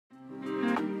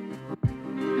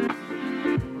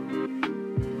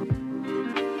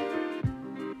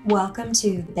Welcome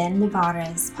to Ben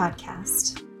Navarro's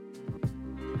podcast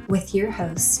with your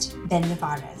host, Ben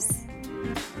Navarro's.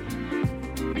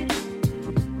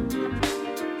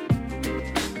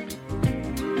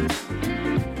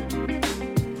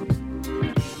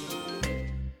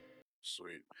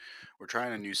 Sweet. We're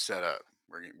trying a new setup.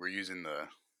 We're using the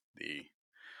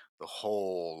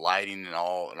whole lighting and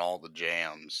all the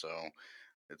jams. So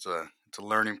it's a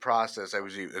learning process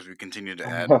as we continue to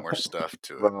add more stuff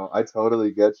to it. Bro, I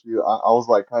totally get you. I was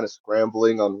like kind of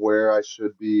scrambling on where I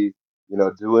should be,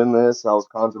 doing this. I was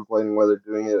contemplating whether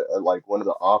doing it at like one of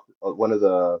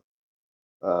the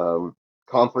um,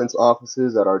 conference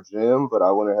offices at our gym, but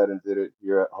I went ahead and did it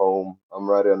here at home. I'm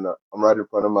right in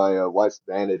front of my wife's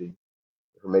vanity,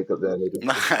 her makeup vanity.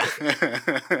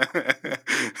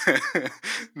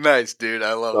 Nice, dude.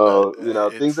 I love that. So,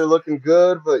 things are looking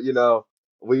good, but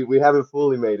we haven't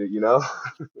fully made it.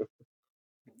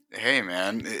 Hey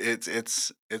man,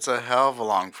 it's a hell of a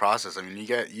long process. I mean,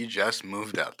 you just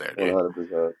moved out there, dude.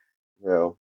 100%. You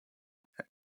know,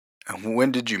 And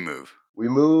when did you move? we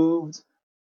moved.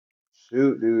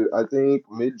 Shoot, dude, I think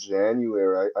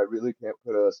mid-January. I really can't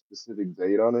put a specific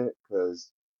date on it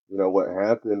because, what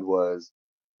happened was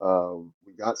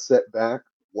we got set back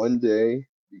one day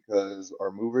because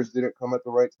our movers didn't come at the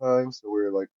right time. So we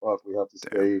were like, fuck, we have to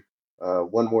Damn. stay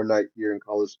one more night here in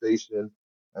College Station.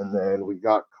 And then we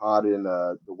got caught in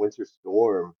the winter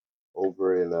storm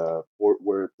over in Fort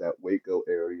Worth, that Waco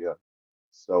area.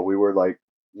 So we were like,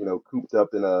 cooped up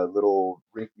in a little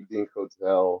rinky-dink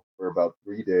hotel for about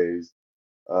 3 days,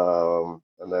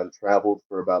 and then traveled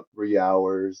for about 3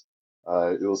 hours.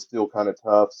 It was still kind of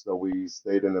tough, so we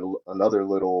stayed in another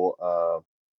little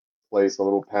place, a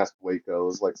little past Waco. It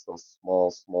was like some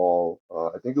small.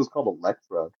 I think it was called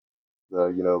Electra.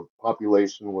 The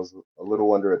population was a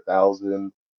little under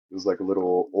 1,000. It was like a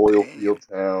little oil Damn. field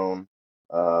town.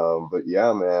 But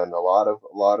yeah, man, a lot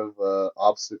of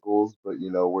obstacles, but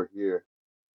we're here.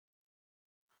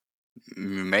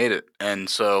 You made it. And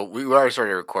so we already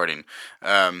started recording.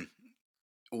 Um,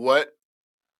 what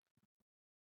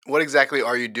what exactly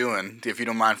are you doing, if you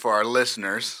don't mind, for our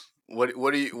listeners?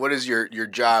 What is your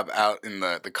job out in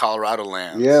the Colorado Yeah,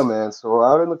 lands? man. So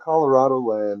out in the Colorado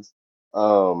lands,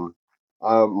 um,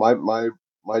 my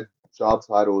job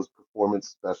title is performance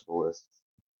specialist.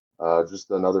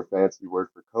 Just another fancy word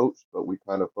for coach, but we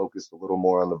kind of focus a little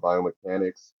more on the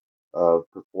biomechanics of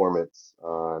performance.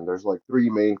 And there's like three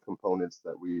main components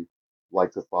that we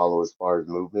like to follow as far as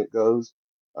movement goes.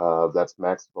 That's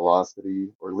max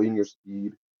velocity or linear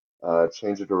speed,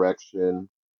 change of direction,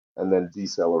 and then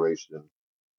deceleration.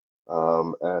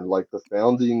 And like the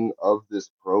founding of this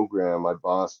program, my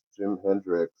boss, Jim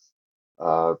Hendricks,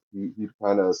 he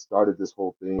kind of started this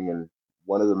whole thing. And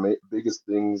one of the biggest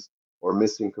things or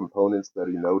missing components that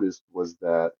he noticed was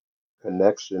that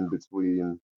connection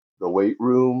between the weight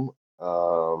room,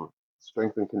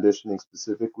 strength and conditioning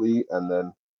specifically, and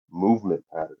then movement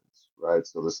patterns, right?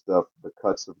 So the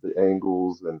cuts of the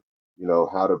angles and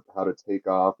how to take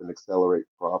off and accelerate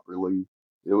properly.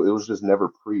 It was just never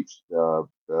preached.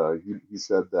 He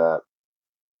said that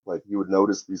like he would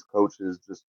notice these coaches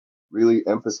just really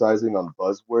emphasizing on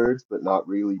buzzwords, but not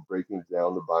really breaking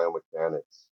down the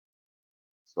biomechanics.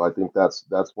 So I think that's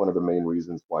one of the main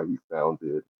reasons why he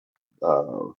founded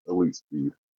Elite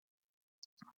Speed.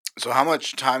 So how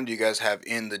much time do you guys have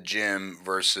in the gym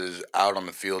versus out on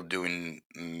the field doing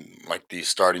like these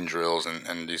starting drills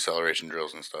and deceleration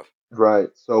drills and stuff? Right.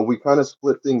 So we kind of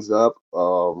split things up.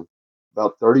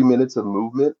 About 30 minutes of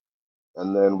movement,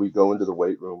 and then we go into the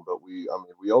weight room. But we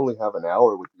only have an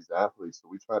hour with these athletes, so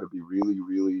we try to be really,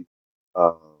 really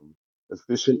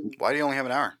efficient. Why do you only have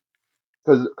an hour?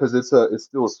 Because it's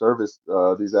still a service.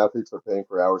 These athletes are paying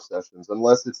for hour sessions,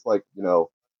 unless it's like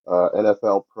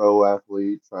NFL pro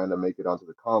athlete trying to make it onto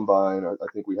the combine. I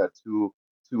think we had two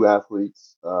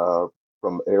athletes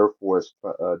from Air Force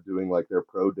doing like their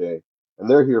pro day, and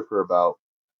they're here for about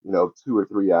 2 or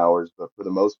 3 hours. But for the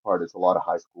most part, it's a lot of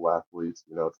high school athletes,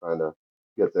 trying to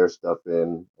get their stuff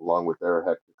in along with their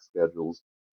hectic schedules.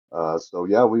 So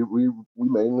yeah, we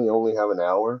mainly only have an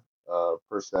hour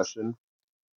per session,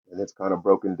 and it's kind of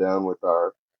broken down with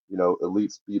our,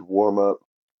 elite speed warm up,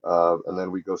 and then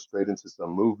we go straight into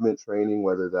some movement training,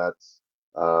 whether that's,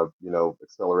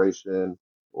 acceleration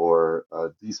or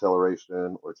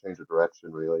deceleration or change of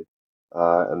direction, really.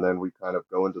 And then we kind of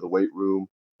go into the weight room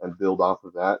and build off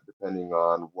of that, depending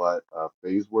on what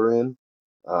phase we're in.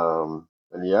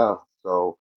 And yeah,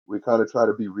 so we kind of try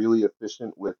to be really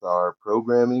efficient with our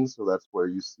programming. So that's where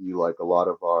you see like a lot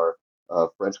of our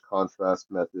French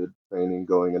contrast method training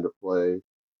going into play,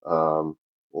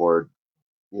 or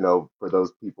for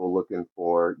those people looking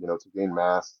for, to gain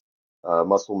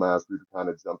muscle mass, we would kind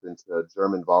of jump into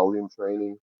German volume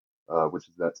training, which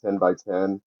is that 10 by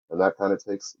 10, and that kind of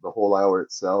takes the whole hour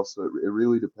itself. So it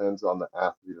really depends on the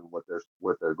athlete and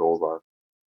what their goals are.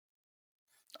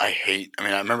 I mean,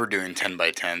 I remember doing 10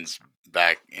 by 10s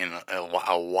back in a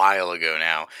while ago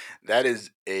now. That is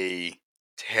a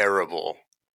terrible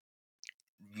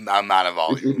amount of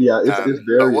volume. Yeah, it's But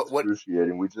very what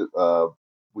excruciating. We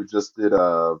just did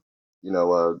a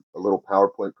little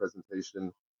PowerPoint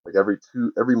presentation like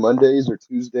every Mondays or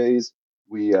Tuesdays.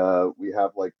 We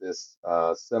have like this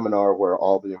seminar where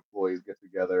all the employees get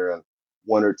together and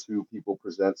one or two people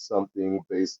present something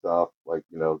based off like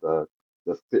the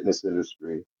fitness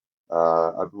industry.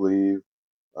 I believe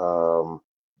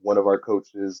one of our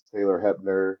coaches, Taylor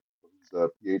Hebner, who's a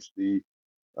PhD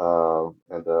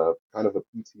and kind of a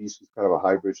PT. She's kind of a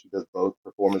hybrid. She does both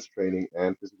performance training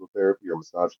and physical therapy or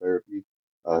massage therapy.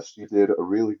 She did a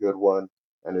really good one,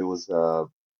 and it was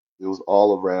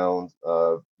all around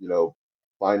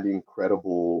finding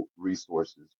credible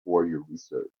resources for your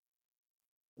research,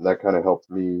 and that kind of helped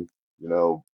me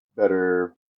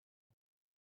better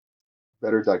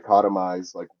better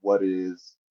dichotomize like what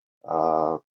is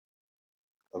uh,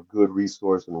 a good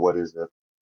resource and what isn't.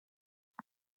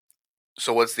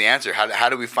 so what's the answer? How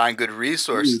do we find good Ooh,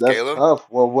 resources, that's Caleb? tough.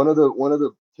 Well, one of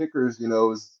the kickers,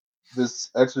 is this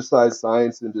exercise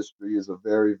science industry is a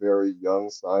very, very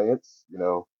young science,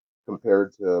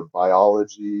 compared to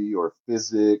biology or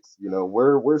physics.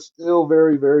 We're still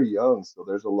very, very young, so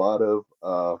there's a lot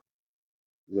of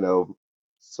you know,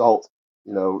 salt,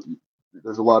 you know,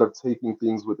 there's a lot of taking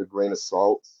things with a grain of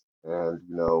salt and,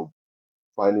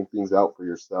 finding things out for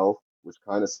yourself, which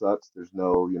kind of sucks. There's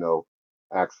no,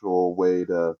 actual way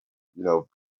to, you know,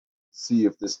 see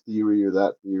if this theory or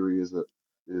that theory is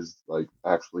like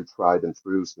actually tried and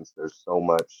true since there's so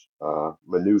much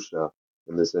minutia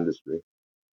in this industry.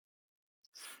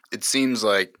 It seems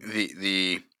like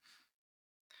the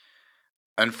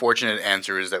unfortunate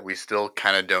answer is that we still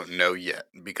kind of don't know yet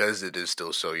because it is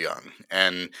still so young.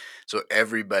 And so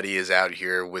everybody is out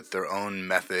here with their own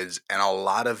methods, and a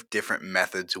lot of different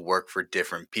methods work for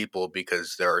different people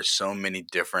because there are so many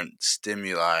different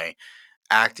stimuli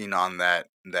acting on that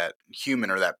human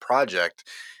or that project.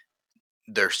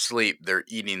 Their sleep, their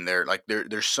eating,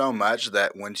 there's so much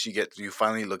that once you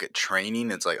finally look at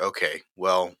training, it's like, okay,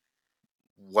 well,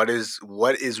 what is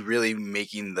really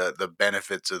making the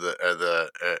benefits of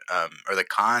the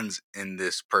cons in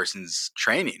this person's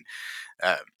training.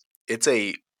 uh, it's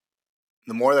a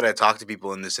The more that I talk to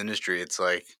people in this industry, it's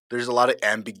like there's a lot of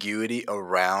ambiguity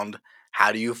around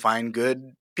how do you find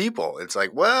good people. It's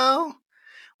like, well,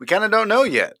 we kind of don't know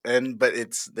yet, and but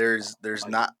it's there's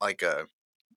not like a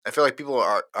I feel like people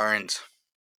aren't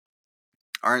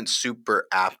super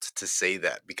apt to say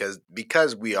that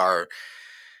because we are.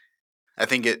 I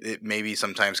think it maybe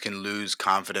sometimes can lose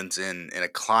confidence in a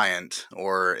client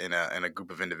or in a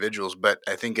group of individuals, but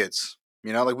I think it's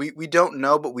like we don't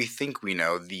know, but we think we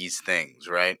know these things,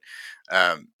 right?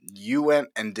 You went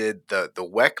and did the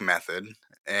WEC method,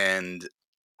 and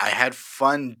I had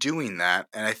fun doing that,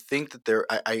 and I think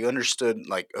that I understood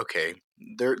like, okay,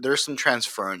 there's some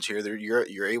transference here.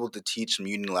 You're able to teach some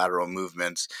unilateral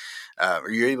movements,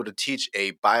 or you're able to teach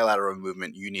a bilateral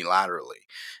movement unilaterally,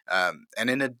 and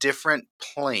in a different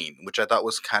plane, which I thought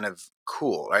was kind of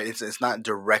cool. Right, it's not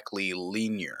directly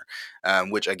linear,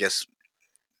 which I guess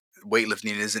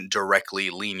weightlifting isn't directly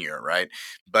linear, right?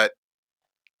 But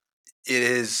it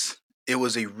is. It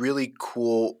was a really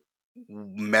cool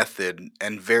method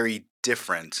and very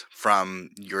different from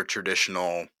your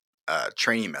traditional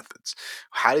training methods.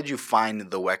 How did you find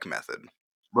the WEC method?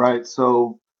 Right.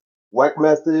 So, WEC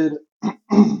method,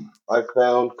 I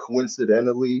found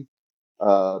coincidentally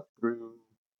through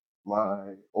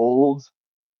my old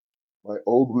my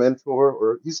old mentor,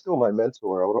 or he's still my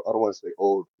mentor. I don't want to say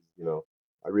old, 'cause,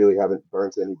 I really haven't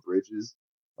burnt any bridges,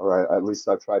 or at least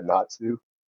I've tried not to.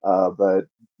 But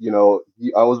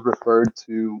I was referred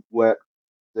to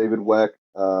David Weck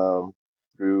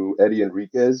through Eddie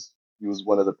Enriquez. He was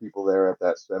one of the people there at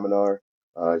that seminar.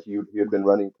 He had been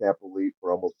running Camp Elite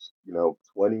for almost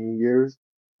 20 years.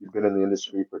 He'd been in the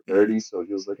industry for Mhm. 30, so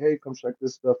he was like, "Hey, come check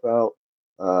this stuff out."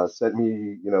 Sent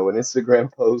me an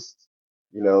Instagram post.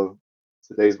 You know,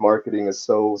 today's marketing is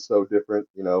so different.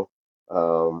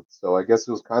 So I guess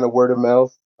it was kind of word of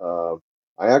mouth.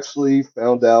 I actually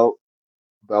found out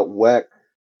about WEC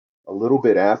a little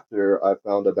bit after I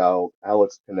found about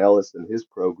Alex Canellis and his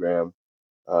program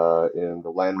in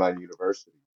the Landmine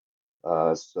University.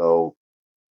 So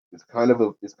it's kind of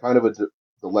a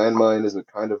the landmine is a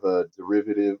kind of a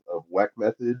derivative of WEC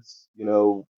methods,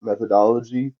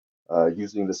 methodology,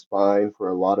 using the spine for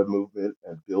a lot of movement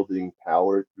and building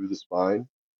power through the spine.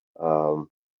 Um,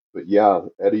 but yeah,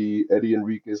 Eddie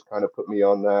Enriquez kind of put me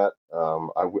on that.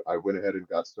 I went ahead and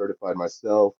got certified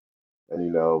myself,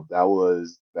 and that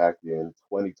was back in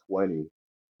 2020,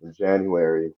 in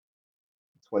January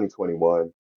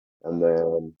 2021, and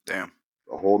then Damn.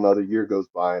 a whole nother year goes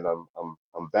by, and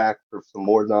I'm back for some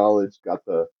more knowledge. Got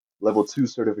the level 2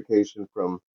 certification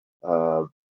from uh,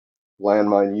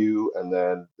 Landmine U, and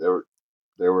then they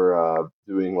were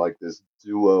doing like this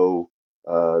duo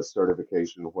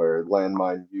certification where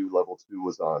Landmine U level 2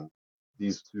 was on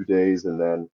these 2 days, and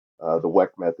then the WEC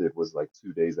method was like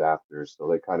 2 days after. So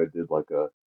they kind of did like a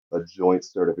joint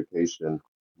certification,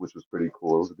 which was pretty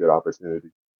cool. It was a good opportunity.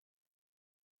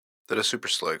 That is super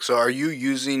slick. So are you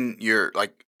using your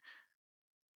like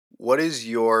what is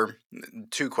your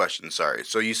two questions, sorry.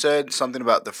 So you said something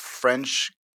about the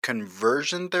French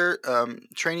conversion there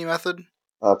training method?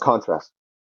 Contrast.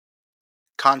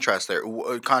 Contrast there.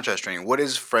 Contrast training. What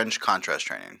is French contrast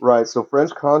training? Right. So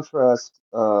French contrast,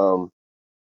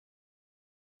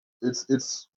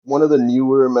 it's one of the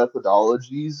newer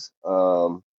methodologies.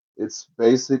 It's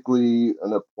basically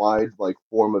an applied like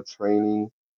form of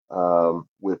training,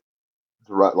 with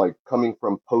direct, like coming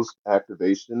from post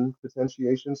activation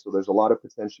potentiation. So there's a lot of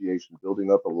potentiation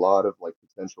building up a lot of like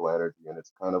potential energy, and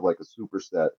it's kind of like a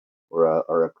superset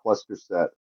or a cluster set.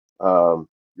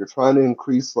 You're trying to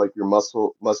increase like your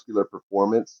muscular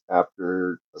performance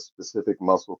after a specific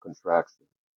muscle contraction.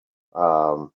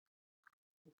 Um,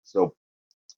 so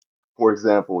for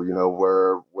example,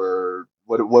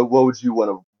 what would you want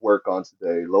to work on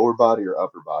today? Lower body or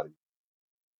upper body?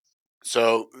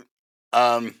 So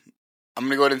um I'm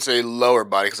gonna go ahead and say lower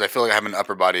body because I feel like I have an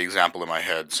upper body example in my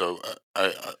head. So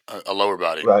a lower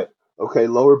body. Right. Okay,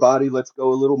 lower body, let's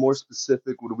go a little more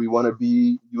specific. Would we want to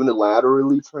be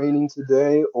unilaterally training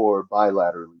today or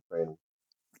bilaterally training?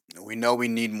 We know we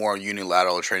need more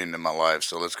unilateral training in my life,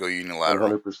 so let's go unilateral.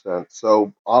 100%.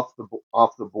 So off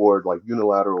the board, like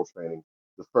unilateral training.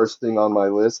 The first thing on my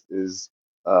list is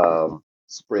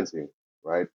sprinting,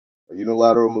 right? A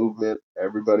unilateral movement.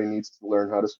 Everybody needs to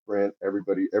learn how to sprint.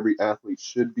 Every athlete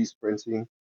should be sprinting,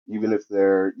 even if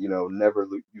they're, never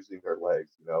using their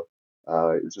legs.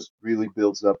 It just really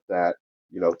builds up that,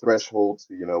 threshold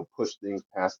to, push things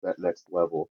past that next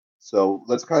level. So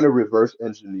let's kind of reverse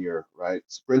engineer, right?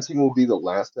 Sprinting will be the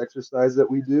last exercise that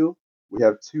we do. We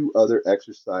have two other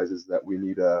exercises that we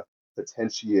need to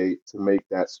potentiate to make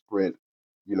that sprint,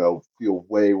 feel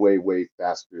way, way, way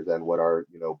faster than what our,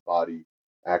 body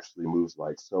actually moves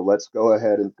like. So let's go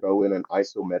ahead and throw in an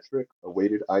isometric, a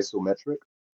weighted isometric.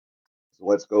 So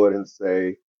let's go ahead and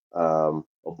say a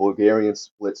Bulgarian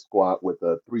split squat with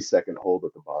a 3 second hold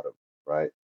at the bottom, right?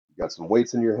 You got some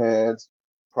weights in your hands,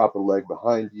 proper leg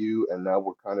behind you, and now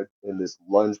we're kind of in this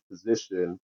lunge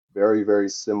position, very, very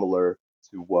similar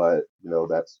to what,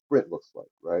 that sprint looks like,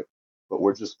 right? But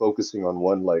we're just focusing on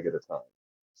one leg at a time.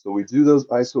 So we do those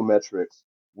isometrics.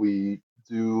 We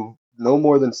do no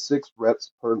more than 6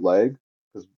 reps per leg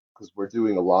because we're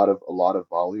doing a lot of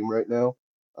volume right now.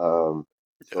 So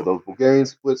Yeah. those Bulgarian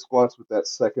split squats with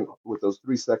those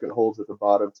 3 second holds at the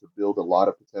bottom to build a lot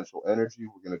of potential energy.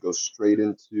 We're going to go straight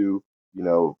into,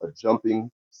 a jumping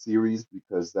series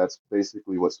because that's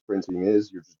basically what sprinting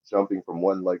is. You're just jumping from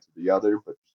one leg to the other,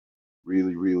 but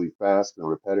really, really fast and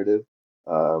repetitive.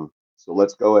 So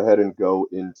let's go ahead and go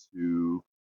into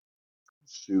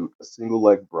shoot a single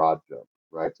leg broad jump,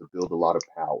 right, to build a lot of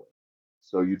power.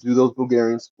 So you do those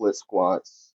Bulgarian split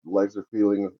squats, legs are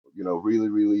feeling, really,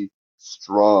 really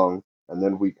strong, and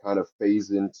then we kind of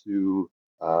phase into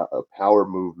a power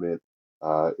movement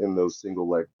in those single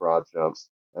leg broad jumps,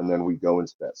 and then we go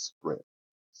into that sprint.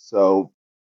 So,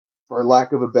 for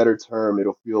lack of a better term,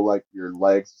 it'll feel like your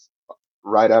legs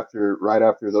right after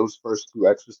those first two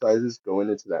exercises going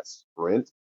into that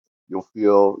sprint, you'll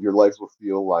feel your legs will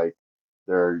feel like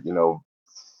they're,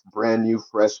 brand new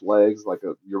fresh legs, like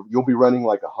you'll be running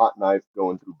like a hot knife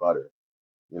going through butter.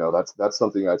 That's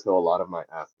something I tell a lot of my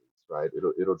athletes, right?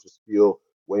 It'll just feel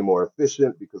way more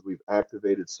efficient because we've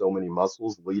activated so many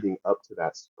muscles leading up to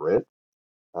that sprint.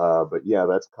 But yeah,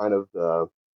 that's kind of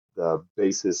the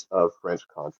basis of French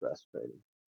contrast training.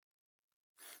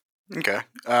 Okay.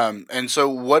 And so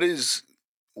what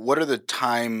are the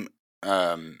time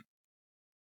um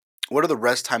what are the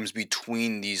rest times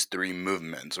between these three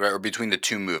movements, right? Or between the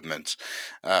two movements?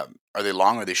 Are they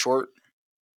long? Are they short?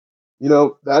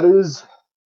 That is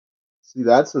See,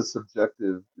 that's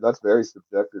very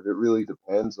subjective. It really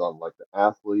depends on like the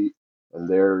athlete and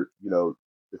their,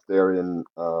 if they're in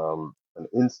an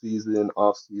in-season,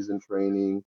 off-season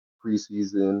training,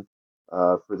 preseason.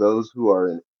 For those who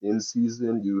are in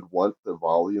season, you would want the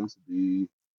volume to be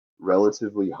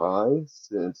relatively high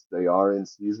since they are in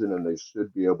season and they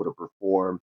should be able to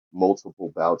perform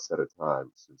multiple bouts at a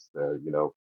time since they're,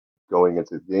 going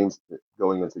into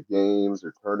games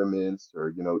or tournaments or,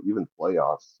 even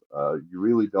playoffs. You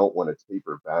really don't want to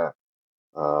taper back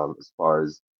as far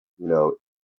as, you know,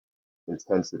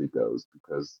 intensity goes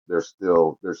because this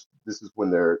is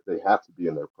when they have to be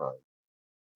in their prime.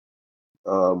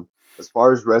 As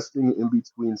far as resting in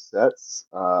between sets,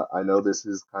 I know this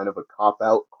is kind of a cop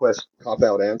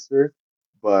out answer,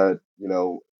 but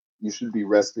you should be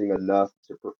resting enough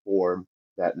to perform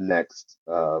that next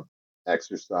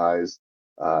exercise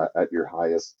at your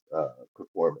highest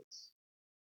performance.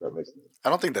 That makes sense. I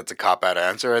don't think that's a cop out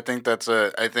answer. I think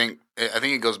I think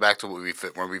it goes back to what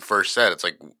when we first said. It's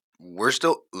like we're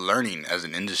still learning as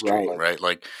an industry, Right. right?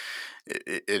 Like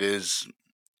it is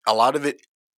a lot of it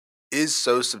is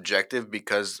so subjective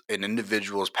because an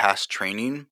individual's past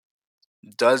training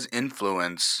does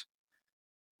influence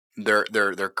their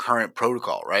current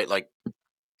protocol, right? Like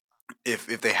if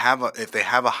they have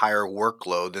a higher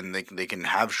workload, then they can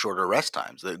have shorter rest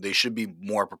times. They should be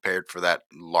more prepared for that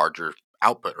larger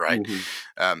output, right?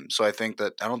 Hmm. So I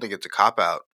don't think it's a cop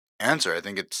out answer. I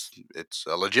think it's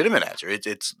a legitimate answer.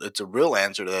 It's a real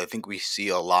answer that I think we see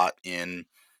a lot in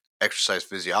exercise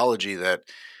physiology that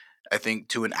I think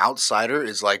to an outsider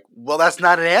is like, well, that's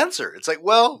not an answer. It's like,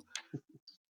 well,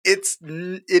 it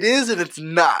is and it's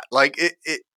not. Like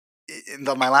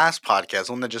my last podcast,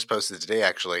 one that just posted today,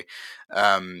 actually,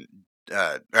 um,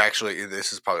 or actually,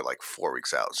 this is probably like 4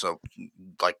 weeks out, so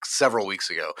like several weeks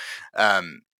ago.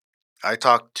 I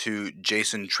talked to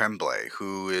Jason Tremblay,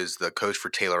 who is the coach for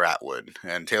Taylor Atwood,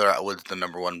 and Taylor Atwood's the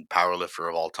number one powerlifter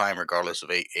of all time, regardless of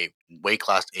a weight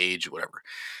class, age, whatever.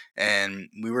 And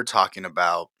we were talking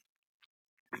about,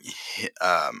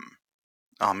 um,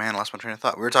 oh man, I lost my train of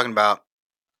thought. We were talking about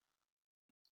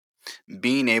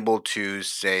being able to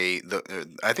say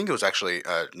I think it was actually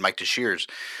Mike Tashir's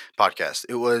podcast.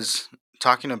 It was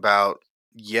talking about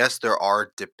yes, there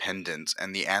are dependents,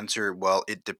 and the answer, well,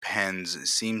 it depends,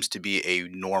 seems to be a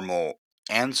normal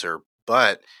answer.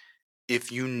 But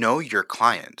if you know your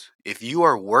client, if you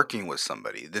are working with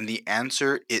somebody, then the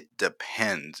answer "it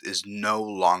depends" is no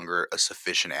longer a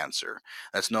sufficient answer.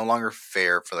 That's no longer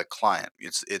fair for the client.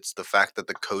 It's the fact that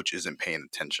the coach isn't paying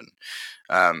attention.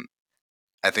 Um,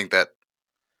 I think that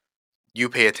you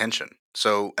pay attention.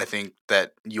 So I think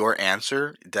that your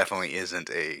answer definitely isn't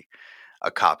a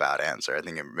cop out answer. I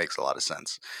think it makes a lot of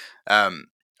sense. Um,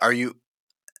 are you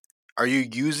are you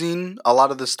using a lot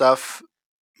of the stuff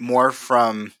more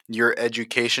from your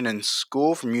education in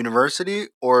school, from university,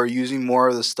 or using more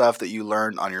of the stuff that you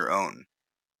learned on your own?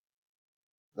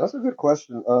 That's a good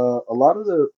question. A lot of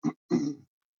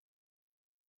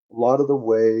the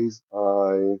ways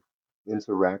I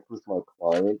interact with my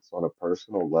clients on a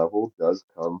personal level does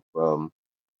come from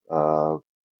uh,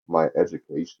 my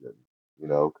education,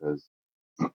 because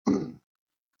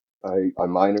I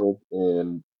minored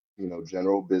in,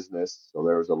 general business, so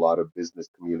there was a lot of business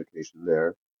communication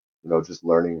there. Just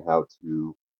learning how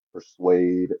to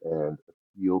persuade and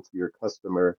appeal to your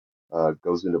customer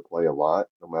goes into play a lot,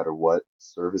 no matter what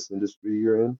service industry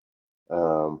you're in.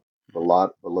 Um, a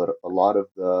lot of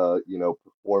the,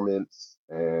 performance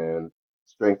and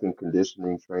strength and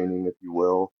conditioning training, if you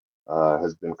will,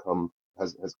 has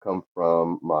come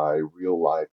from my real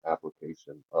life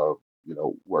application of,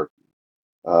 working.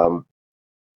 Um,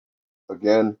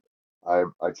 Again, I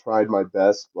tried my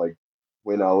best, like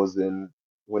when I was in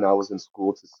when I was in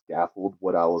school, to scaffold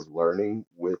what I was learning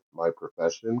with my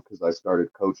profession because I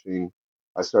started coaching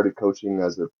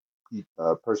as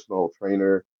a personal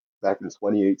trainer back in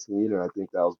 2018, and I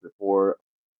think that was before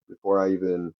I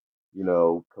even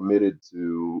committed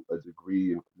to a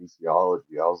degree in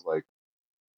kinesiology. I was like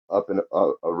up and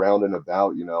around and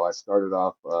about. I started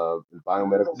off in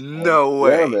biomedical science. No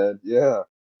Yeah, way. man. Yeah,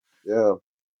 yeah.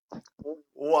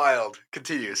 Wild.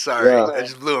 Continue. Sorry. Yeah. I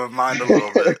just blew my mind a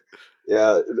little bit.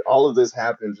 Yeah, all of this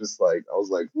happened just like I was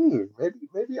like,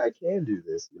 maybe I can do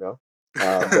this. But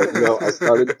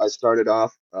I started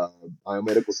off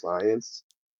biomedical science.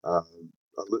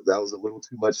 That was a little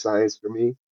too much science for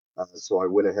me. So I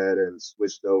went ahead and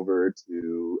switched over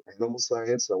to animal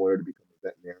science. I wanted to become a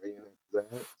veterinarian after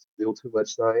that. Still too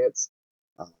much science.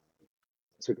 Uh,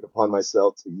 took it upon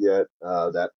myself to get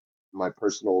that my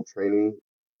personal training,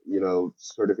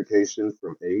 certification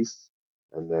from ACE,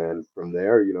 and then from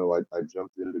there, I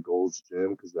jumped into Gold's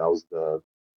Gym because that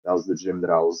was the gym that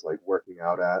I was like working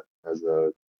out at as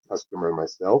a customer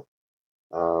myself.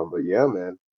 But yeah,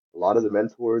 man. a lot of the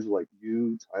mentors like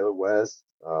you, Tyler West,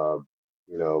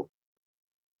 you know,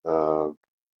 uh,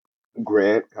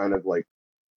 Grant kind of like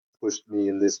pushed me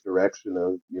in this direction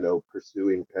of,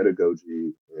 pursuing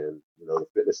pedagogy in, the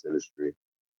fitness industry.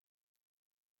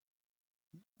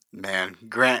 Man,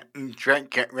 Grant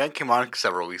came on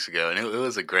several weeks ago, and it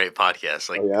was a great podcast.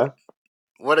 Oh Like, yeah?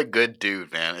 what a good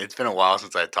dude, man! It's been a while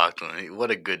since I talked to him.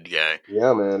 What a good guy.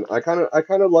 Yeah, man. I kind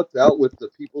of lucked out with the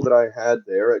people that I had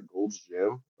there at Gold's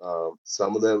Gym.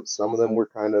 Some of them were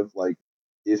kind of like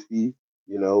iffy,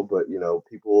 but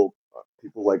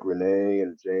people like Renee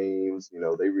and James,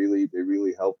 they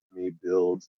really helped me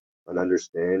build an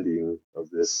understanding of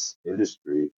this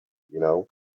industry, you know.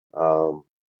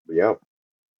 But yeah,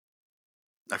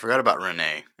 I forgot about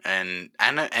Renee and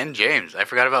James. I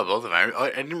forgot about both of them.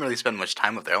 I didn't really spend much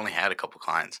time up there. I only had a couple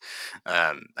clients.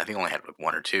 I think I only had like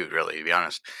one or two, really, to be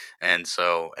honest. And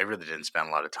so I really didn't spend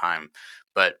a lot of time.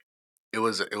 But it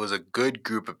was a good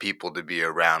group of people to be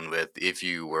around with if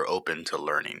you were open to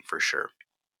learning, for sure.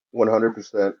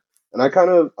 100%. And I kind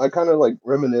of like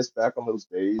reminisce back on those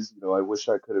days. I wish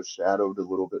I could have shadowed a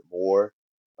little bit more.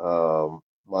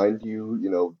 Mind you,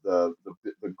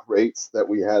 the greats that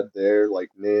we had there, like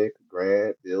Nick,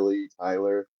 Grant, Billy,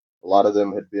 Tyler, a lot of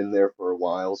them had been there for a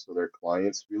while, so their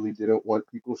clients really didn't want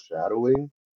people shadowing.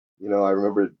 I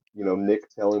remember, Nick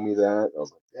telling me that. I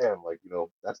was like, damn, like,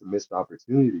 that's a missed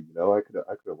opportunity. I could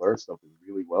have learned something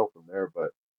really well from there,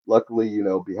 but luckily,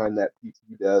 behind that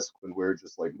PT desk when we're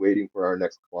just like waiting for our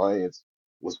next clients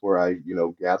was where I,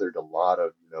 gathered a lot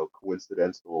of,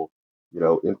 coincidental,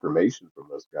 information from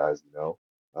those guys.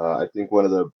 I think one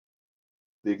of the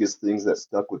biggest things that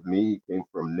stuck with me came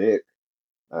from Nick,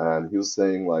 and he was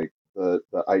saying like the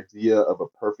idea of a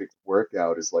perfect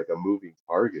workout is like a moving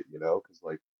target, because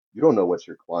like you don't know what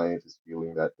your client is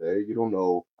feeling that day. You don't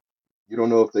know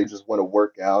if they just want to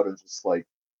work out and just like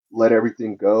let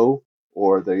everything go,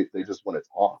 or they just want to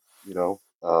talk.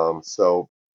 So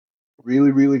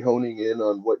really, really honing in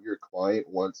on what your client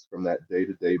wants from that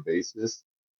day-to-day basis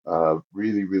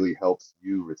really, really helps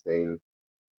you retain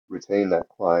that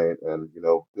client and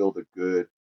build a good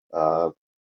uh,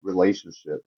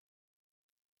 relationship.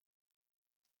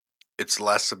 It's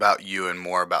less about you and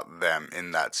more about them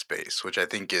in that space, which I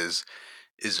think is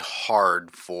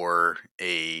hard for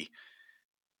a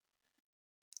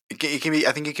it can be.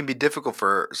 I think it can be difficult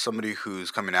for somebody who's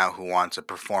coming out who wants a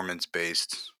performance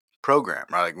based program,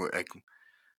 right?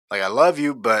 Like I love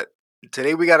you, but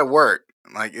today we got to work.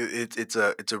 Like it's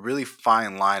a really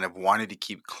fine line of wanting to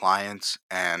keep clients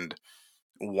and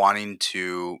wanting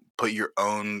to put your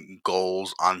own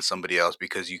goals on somebody else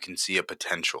because you can see a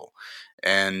potential.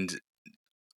 And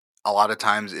a lot of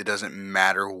times it doesn't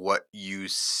matter what you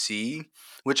see,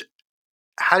 which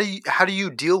how do you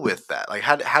deal with that? Like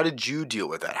how did you deal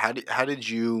with that? How did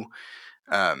you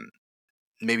um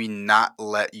maybe not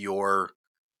let your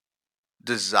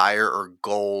desire or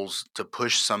goals to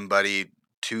push somebody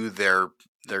to their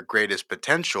greatest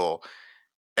potential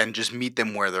and just meet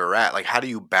them where they're at? Like how do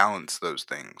you balance those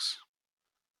things?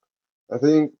 I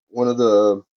think one of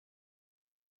the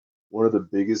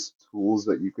biggest tools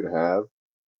that you could have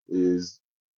is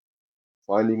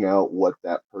finding out what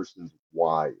that person's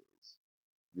why is.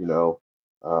 You know,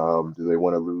 do they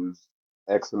want to lose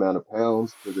X amount of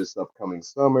pounds for this upcoming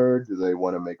summer? Do they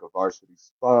want to make a varsity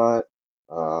spot?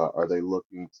 Are they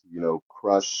looking to,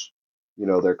 crush,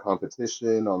 their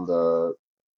competition on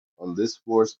this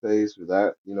floor space or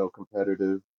that,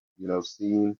 competitive,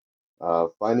 scene?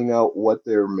 Finding out what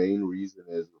their main reason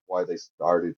is of why they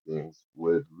started things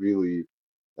would really,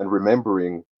 and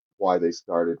remembering why they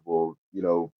started will,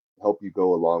 help you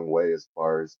go a long way as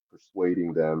far as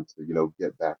persuading them to,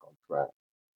 get back on track.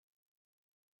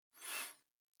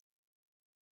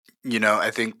 I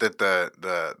think that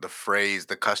the phrase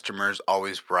 "the customer's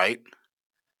always right"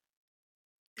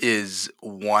 is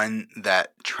one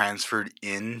that transferred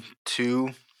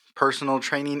into personal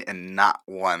training and not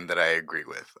one that I agree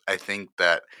with. I think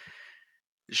that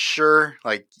sure,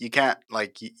 like you can't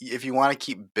if you want to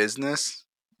keep business,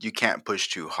 you can't push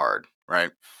too hard,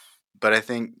 right? But I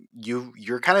think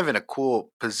you're kind of in a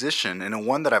cool position and a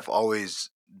one that I've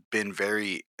always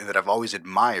admired.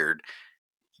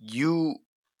 You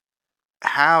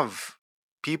have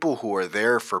people who are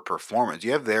there for performance.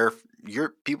 Your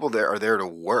people there are there to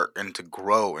work and to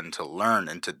grow and to learn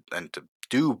and to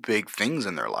do big things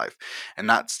in their life and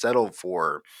not settle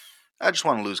for I just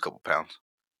want to lose a couple pounds.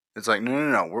 It's like no, no,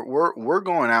 no. We're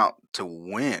going out to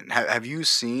win. Have you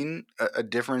seen a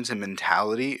difference in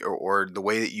mentality or the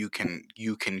way that you can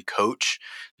coach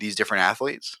these different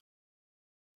athletes?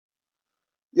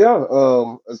 Yeah,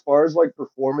 as far as like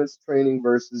performance training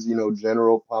versus,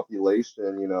 general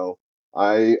population,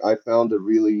 I found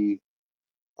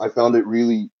I found it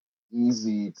really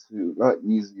easy to, not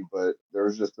easy, but there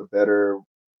was just a better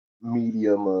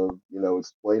medium of,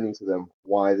 explaining to them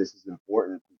why this is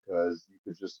important because you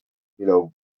could just, you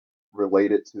know,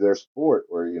 relate it to their sport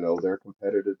or, their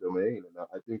competitive domain. And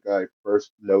I think I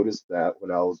first noticed that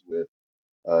when I was with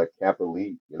Cap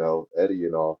Elite, Eddie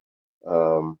and all.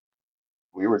 Um,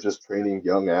 we were just training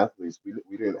young athletes.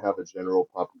 We didn't have a general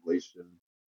population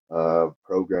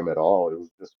program at all. It was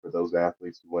just for those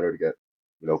athletes who wanted to get,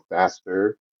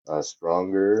 faster,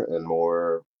 stronger, and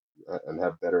more, and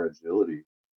have better agility.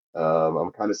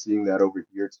 I'm kind of seeing that over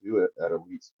here too at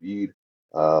elite speed.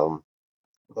 Um,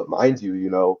 but mind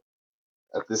you,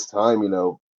 at this time,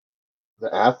 the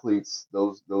athletes,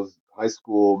 those high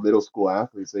school, middle school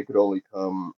athletes, they could only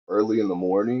come early in the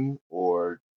morning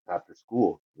or after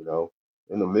school,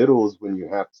 In the middle is when you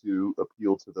have to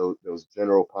appeal to those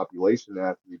general population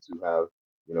athletes who have,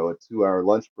 a 2 hour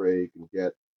lunch break and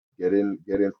get in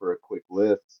for a quick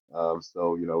lift.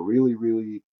 So, really,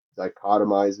 really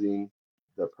dichotomizing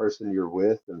the person you're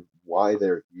with and why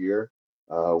they're here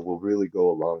will really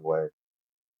go a long way.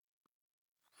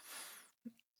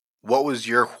 What was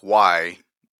your why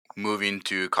moving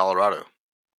to Colorado?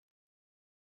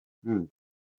 Hmm.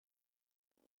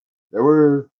 There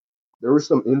were there were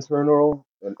some internal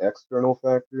and external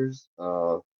factors.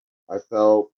 I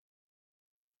felt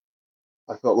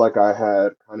I felt like I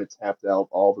had kind of tapped out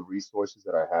all the resources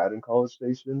that I had in College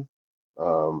Station.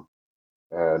 Um,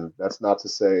 and that's not to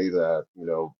say that,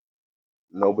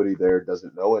 nobody there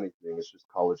doesn't know anything. It's just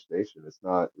College Station. It's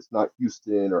not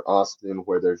Houston or Austin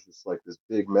where there's just like this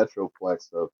big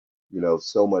metroplex of,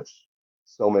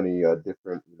 so many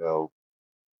different,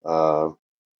 uh,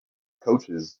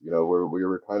 coaches. Where we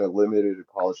were kind of limited to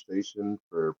College Station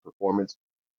for performance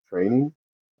training.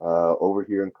 Over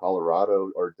here in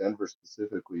Colorado or Denver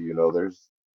specifically, there's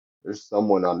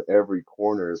someone on every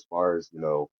corner as far as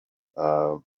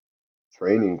uh,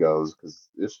 training goes because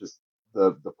it's just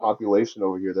the population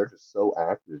over here. They're just so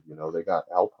active. They got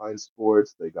alpine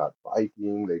sports, they got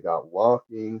biking, they got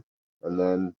walking, and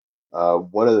then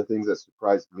one of the things that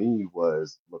surprised me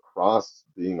was lacrosse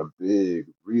being a big,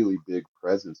 really big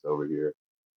presence over here.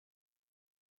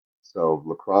 So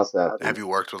lacrosse Have you athletes.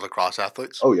 worked with lacrosse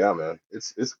athletes? Oh yeah, man.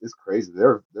 It's crazy.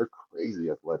 They're crazy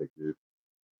athletic, dude.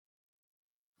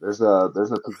 There's a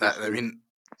I position. mean,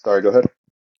 Sorry, go ahead.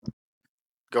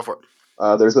 go for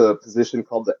it. There's a position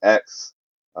called the X.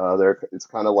 It's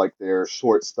kind of like their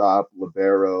shortstop,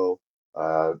 libero,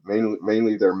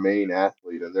 mainly their main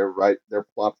athlete, and they're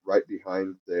plopped right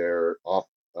behind their off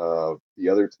the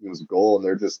other team's goal, and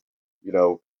they're just you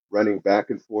know running back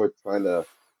and forth trying to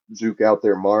juke out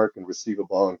their mark and receive a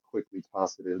ball and quickly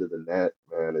toss it into the net.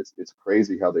 Man, it's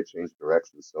crazy how they change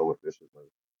direction so efficiently.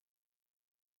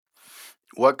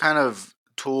 What kind of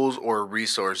tools or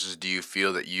resources do you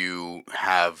feel that you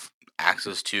have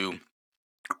access to,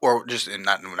 or just in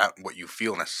not what you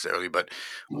feel necessarily, but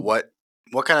what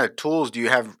kind of tools do you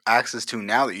have access to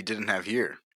now that you didn't have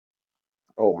here?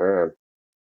 Oh man.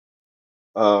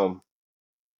 Um,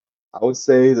 I would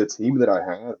say the team that I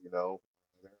have,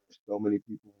 there's so many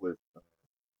people with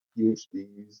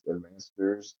PhDs and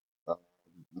masters. Um,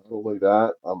 Not only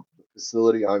that, the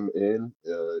facility I'm in,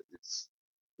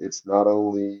 it's not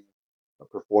only a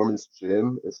performance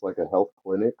gym, it's like a health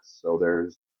clinic. So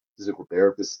there's physical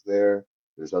therapists there.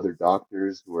 There's other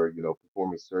doctors who are,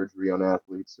 performing surgery on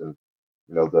athletes, and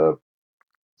the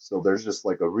so there's just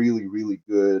like a really, really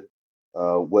good,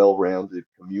 well-rounded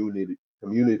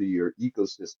community or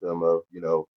ecosystem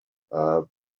of, uh,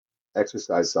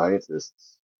 exercise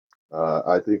scientists.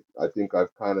 I think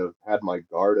I've kind of had my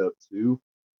guard up too,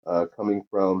 coming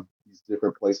from these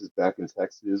different places back in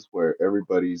Texas where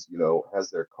everybody's, has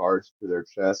their cards to their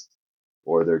chest,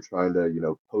 or they're trying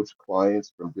to, poach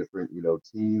clients from different,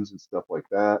 teams and stuff like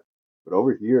that. But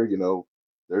over here,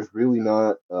 there's really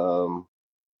not,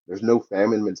 there's no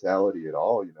famine mentality at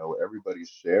all. Everybody's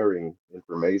sharing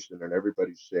information and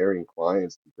everybody's sharing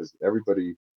clients because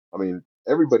everybody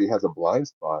has a blind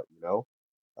spot,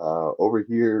 over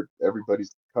here,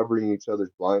 everybody's covering each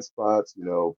other's blind spots.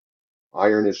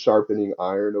 Iron is sharpening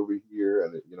iron over here,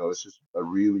 and it's just a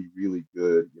really, really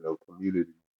good,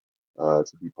 community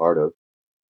to be part of.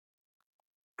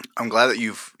 I'm glad that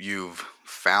you've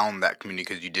found that community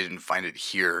because you didn't find it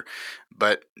here.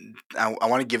 But I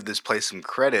want to give this place some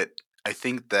credit. I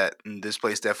think that this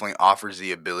place definitely offers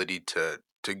the ability to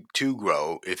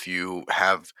grow if you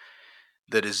have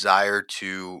the desire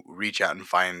to reach out and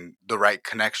find the right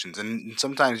connections. And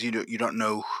sometimes you don't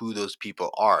know who those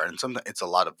people are, and sometimes it's a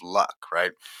lot of luck,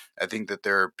 right? I think that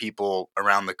there are people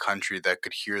around the country that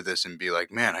could hear this and be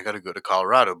like, "Man, I got to go to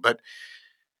Colorado," but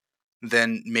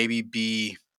then maybe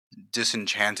be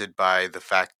disenchanted by the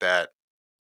fact that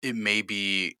it may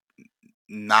be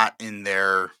not in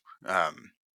their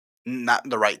um, not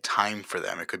the right time for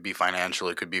them. It could be financial,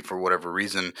 it could be for whatever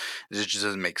reason. It just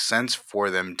doesn't make sense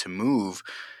for them to move.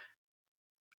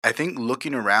 I think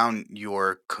looking around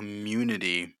your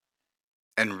community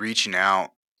and reaching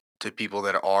out to people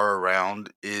that are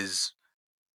around is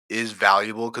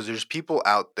valuable, because there's people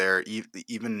out there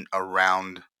even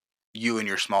around you in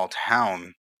your small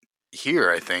town here,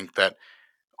 I think, that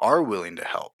are willing to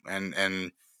help.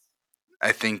 And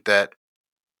I think that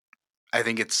I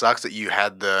think it sucks that you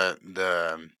had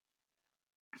the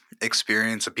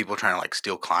experience of people trying to like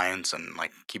steal clients and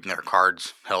like keeping their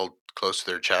cards held close to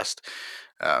their chest.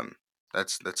 Um,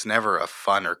 that's never a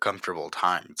fun or comfortable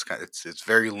time. It's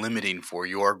very limiting for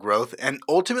your growth and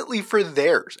ultimately for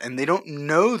theirs, and they don't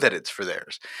know that it's for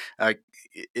theirs. Uh,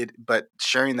 but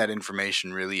sharing that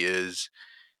information really is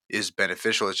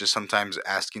beneficial. It's just sometimes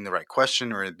asking the right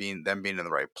question, or being in the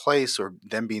right place, or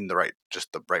them being the right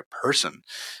person.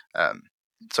 Um,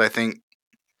 so I think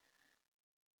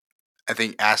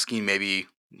asking, maybe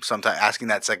sometimes asking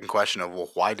that second question of,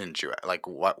 well, why didn't you, like,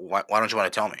 why don't you want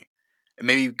to tell me? And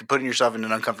maybe putting yourself in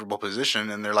an uncomfortable position,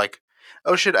 and they're like,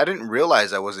 oh shit, I didn't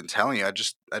realize I wasn't telling you.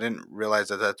 I didn't realize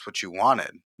that that's what you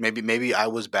wanted. Maybe I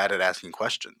was bad at asking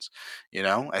questions.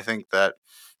 I think that,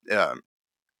 um,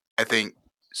 I think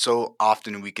so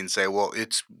often we can say, well,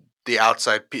 it's the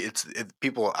it's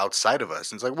people outside of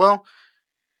us. And it's like, well,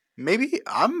 maybe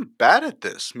I'm bad at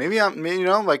this. Maybe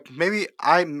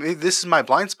this is my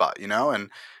blind spot, and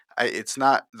it's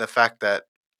not the fact that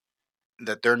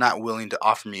they're not willing to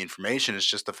offer me information. It's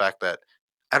just the fact that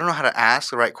I don't know how to ask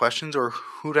the right questions, or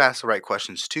who to ask the right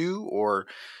questions to, or,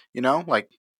 like,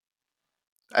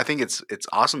 I think it's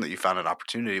awesome that you found an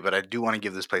opportunity, but I do want to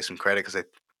give this place some credit, because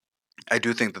I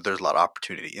do think that there's a lot of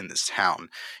opportunity in this town.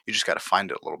 You just got to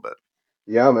find it a little bit.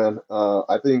 Yeah, man.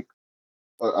 I think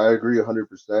I agree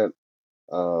 100%.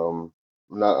 Um,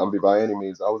 not by any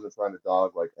means. I wasn't trying to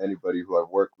dog like anybody who I've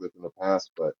worked with in the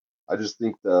past, but I just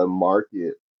think the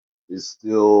market is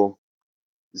still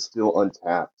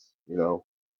untapped, you know.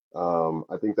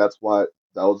 I think that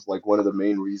was like one of the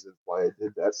main reasons why I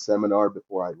did that seminar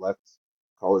before I left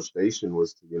College Station,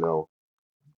 was to,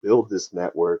 build this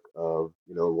network of,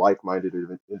 like-minded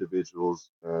individuals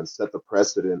and set the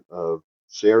precedent of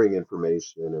sharing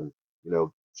information and,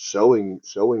 showing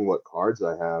what cards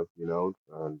I have,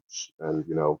 and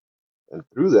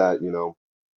through that,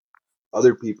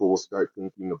 other people will start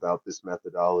thinking about this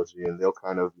methodology, and they'll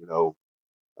kind of,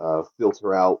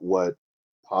 filter out what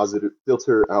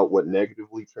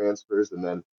negatively transfers, and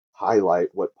then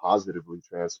highlight what positively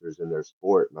transfers in their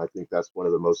sport. And I think that's one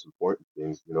of the most important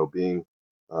things, being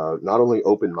not only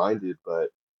open-minded, but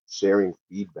sharing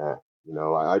feedback.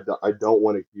 I don't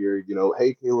want to hear,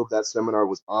 hey, Caleb, that seminar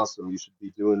was awesome. You should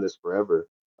be doing this forever.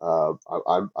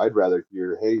 I'd rather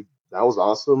hear, hey, that was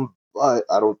awesome, but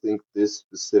I don't think this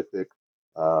specific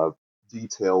uh,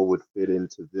 detail would fit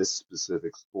into this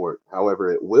specific sport.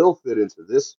 However, it will fit into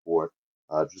this sport.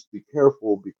 Just be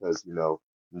careful, because, in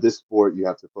this sport you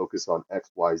have to focus on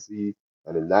X, Y, Z,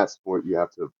 and in that sport you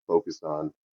have to focus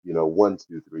on, one,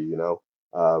 two, three.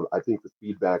 I think the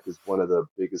feedback is one of the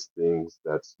biggest things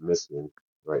that's missing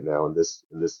right now in this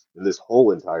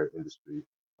whole entire industry.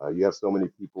 You have so many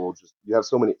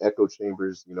echo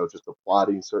chambers, just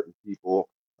applauding certain people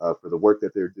for the work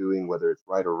that they're doing, whether it's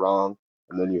right or wrong.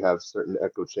 And then you have certain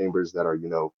echo chambers that are,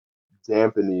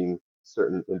 dampening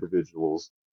certain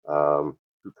individuals, who are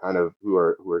kind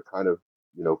of,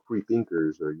 free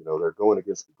thinkers, or, they're going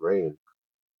against the grain.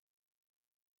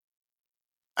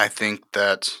 I think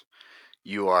that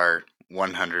you are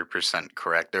 100%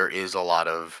 correct. There is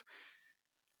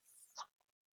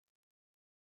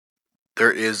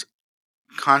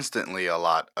constantly a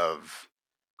lot of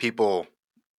people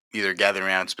either gathering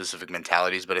around specific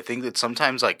mentalities, but I think that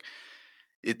sometimes, like,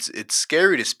 it's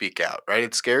scary to speak out, right?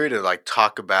 It's scary to like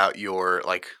talk about your,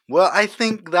 like, well, I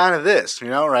think that of this,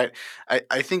 right?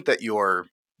 I think that I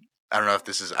don't know if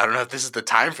this is the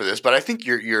time for this, but I think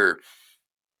your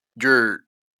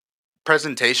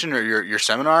presentation, or your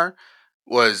seminar,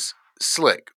 was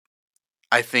slick.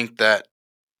 I think that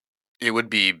it would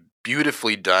be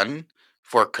beautifully done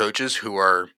for coaches who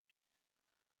are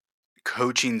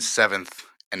coaching seventh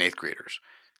and eighth graders,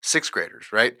 sixth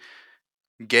graders, right?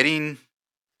 Getting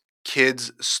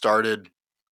kids started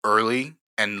early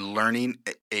and learning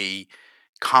a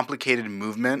complicated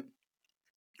movement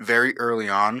very early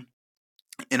on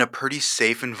in a pretty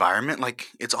safe environment, like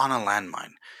it's on a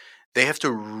landmine. They have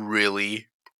to really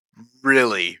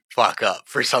fuck up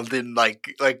for something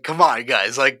like come on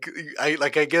guys, I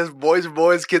guess boys are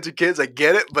boys, kids are kids, I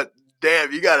get it, but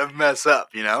damn, you gotta mess up,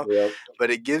 you know. Yeah.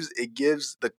 But it gives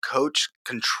the coach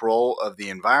control of the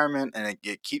environment, and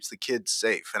it keeps the kids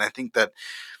safe. And I think that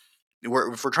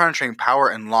if we're trying to train power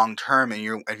and long term, and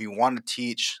you want to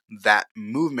teach that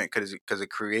movement because it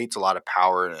creates a lot of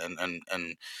power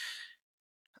and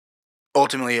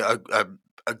ultimately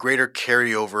a greater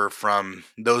carryover from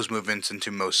those movements into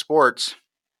most sports,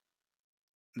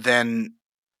 then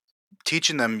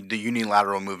teaching them the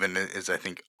unilateral movement is I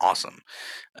think awesome.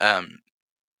 Um,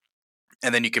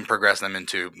 and then you can progress them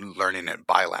into learning it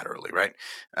bilaterally, right?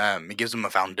 It gives them a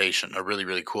foundation, a really,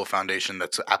 really cool foundation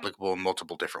that's applicable in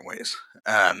multiple different ways.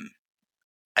 I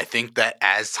think that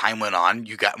as time went on,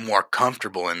 you got more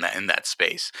comfortable in that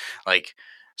space. Like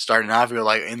starting off, you're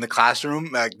like in the classroom,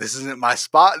 like this isn't my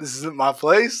spot, this isn't my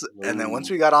place. And then once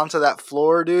No. we got onto that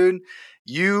floor, dude,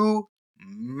 you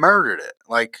murdered it.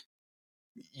 Like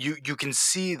you can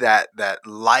see that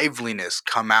liveliness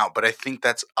come out, but I think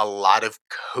that's a lot of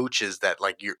coaches that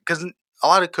like you're because a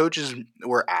lot of coaches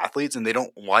were athletes and they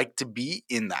don't like to be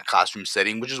in that classroom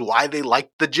setting, which is why they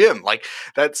like the gym. Like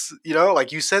that's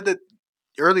like you said that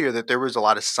earlier that there was a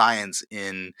lot of science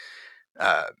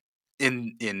uh,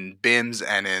 in BIMS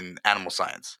and in animal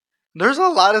science. There's a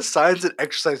lot of science in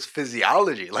exercise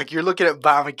physiology. Like you're looking at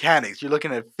biomechanics, you're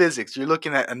looking at physics, you're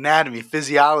looking at anatomy,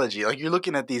 physiology. Like you're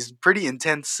looking at these pretty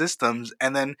intense systems,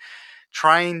 and then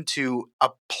trying to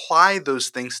apply those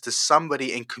things to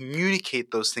somebody and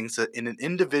communicate those things in an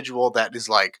individual that is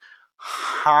like,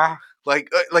 huh? Like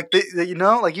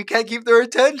you can't keep their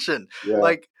attention. Yeah.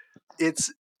 Like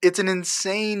it's it's an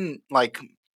insane like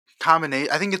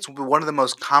combination. I think it's one of the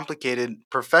most complicated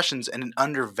professions and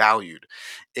undervalued.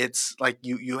 It's like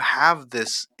you have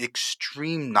this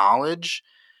extreme knowledge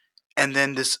and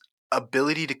then this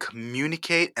ability to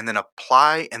communicate and then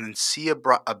apply and then see a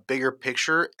bigger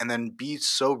picture and then be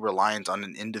so reliant on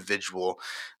an individual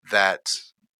that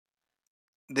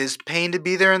there's pain to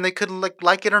be there, and they could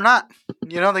like it or not.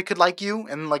 They could like you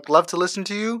and like love to listen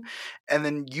to you, and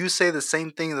then you say the same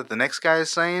thing that the next guy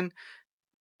is saying,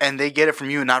 and they get it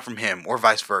from you and not from him, or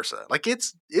vice versa. Like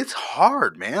it's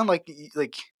hard, man. Like I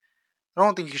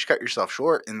don't think you should cut yourself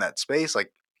short in that space.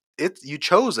 Like you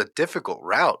chose a difficult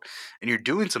route, and you're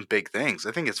doing some big things.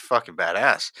 I think it's fucking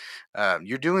badass.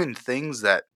 You're doing things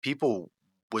that people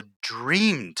would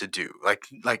dream to do.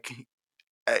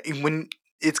 When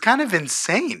it's kind of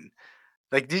insane.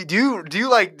 Like do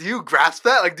you grasp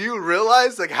that? Like do you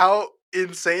realize like how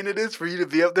insane it is for you to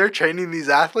be up there training these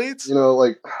athletes?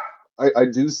 Like I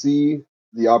do see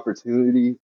the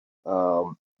opportunity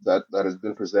that has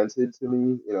been presented to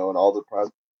me, and all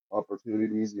the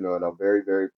opportunities, and I'm very,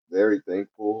 very, very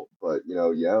thankful. But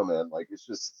yeah, man, like it's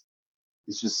just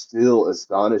still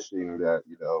astonishing that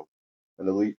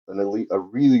a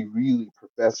really, really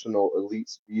professional elite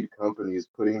speed company is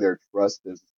putting their trust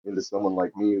into someone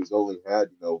like me who's only had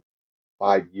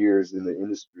 5 years in the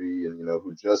industry and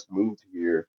who just moved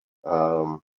here.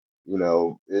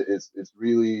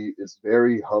 It's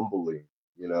very humbling.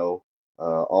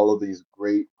 All of these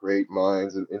great, great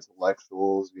minds and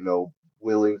intellectuals,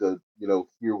 willing to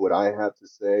hear what I have to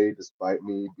say, despite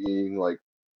me being like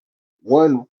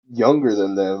one younger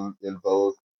than them in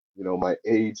both my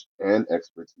age and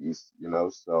expertise.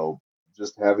 So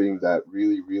just having that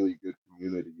really, really good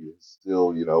community is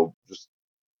still just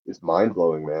it's mind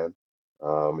blowing, man.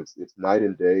 It's night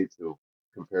and day to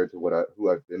compared to who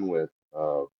I've been with.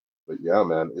 But yeah,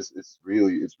 man, it's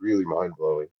really mind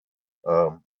blowing.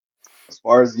 Um, as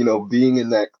far as being in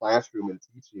that classroom and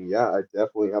teaching, yeah, I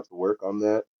definitely have to work on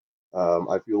that.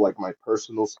 I feel like my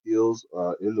personal skills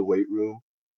in the weight room,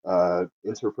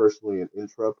 interpersonally and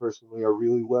intrapersonally, are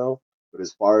really well. But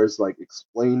as far as like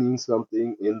explaining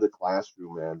something in the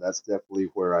classroom, man, that's definitely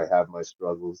where I have my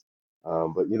struggles.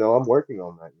 But I'm working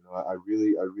on that. I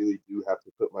really do have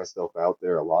to put myself out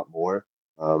there a lot more,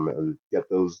 and get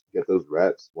those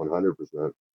reps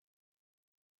 100%.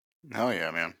 Hell yeah,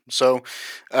 man. So,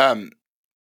 um,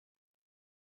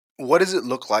 what does it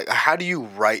look like? How do you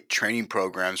write training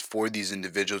programs for these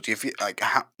individuals? Do you feel like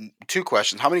two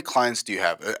questions? How many clients do you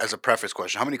have? As a preface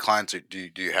question, how many clients do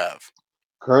you have,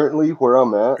 Currently, where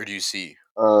I'm at, or do you see?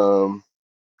 um,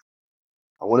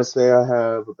 I want to say I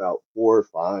have about 4 or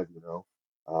 5,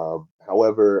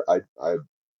 however, I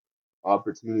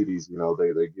opportunities,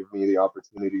 they give me the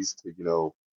opportunities to,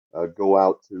 go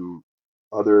out to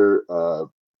other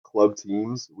club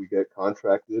teams. We get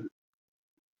contracted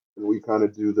and we kind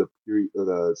of do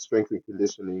the strength and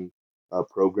conditioning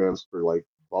programs for like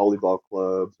volleyball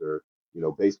clubs or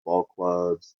baseball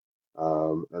clubs,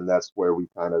 and that's where we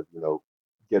kind of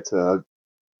get to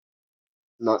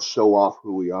not show off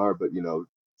who we are, but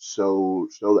show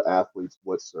the athletes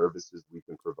what services we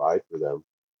can provide for them,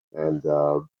 and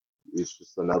it's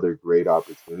just another great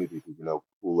opportunity to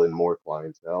pull in more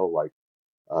clientele. Like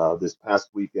this past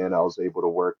weekend, I was able to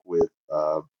work with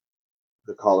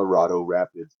the Colorado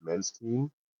Rapids men's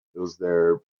team. It was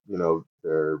their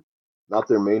not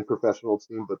their main professional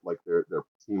team, but like their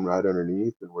team right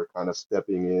underneath, and we're kind of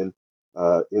stepping in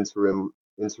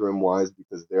interim wise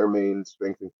because their main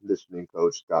strength and conditioning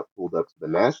coach got pulled up to the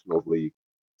National League.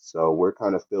 So we're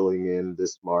kind of filling in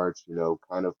this March,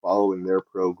 kind of following their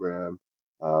program,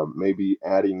 maybe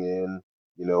adding in,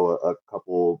 a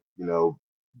couple,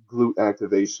 glute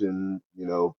activation,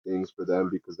 things for them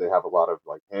because they have a lot of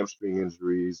like hamstring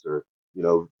injuries or,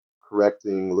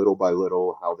 correcting little by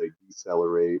little how they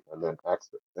decelerate and then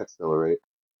accelerate.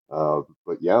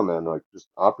 But yeah, man, like just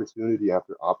opportunity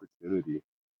after opportunity.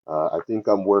 I think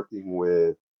I'm working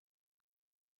with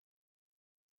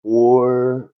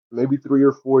maybe three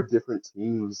or four different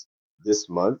teams this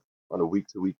month on a week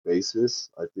to week basis.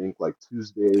 I think like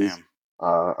Tuesdays,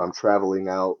 Damn. I'm traveling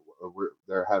out.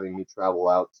 They're having me travel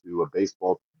out to a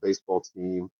baseball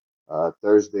team.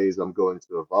 Thursdays, I'm going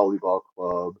to a volleyball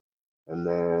club, and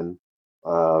then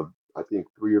uh, I think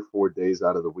 3 or 4 days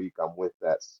out of the week, I'm with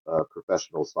that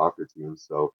professional soccer team.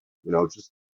 So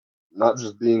just not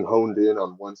just being honed in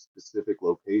on one specific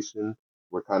location.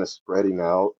 We're kind of spreading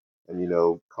out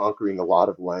and, conquering a lot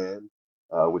of land,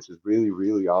 which is really,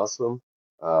 really awesome.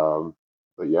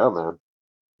 But yeah, man,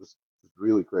 just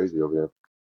really crazy over here.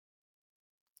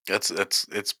 That's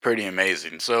it's pretty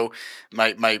amazing. So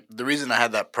my the reason I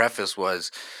had that preface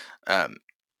was, um,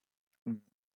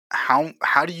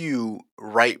 how do you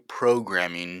write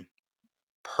programming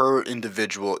per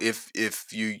individual if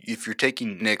you're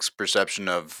taking Nick's perception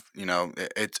of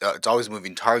it's always a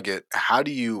moving target. How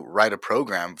do you write a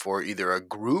program for either a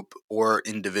group or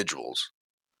individuals?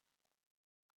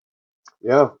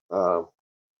 Yeah,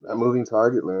 that moving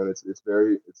target, man,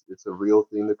 it's a real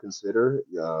thing to consider.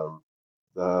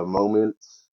 The moment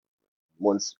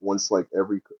once like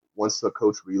once the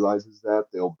coach realizes that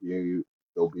they'll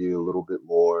be a little bit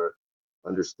more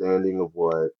understanding of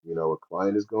what a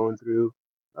client is going through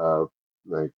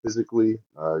like physically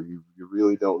you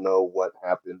really don't know what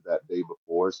happened that day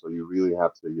before, so you really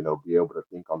have to be able to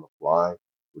think on the fly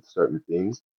with certain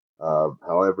things.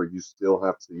 However, you still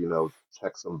have to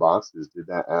check some boxes. Did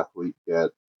that athlete get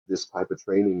this type of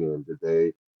training in? Did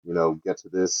they get to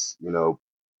this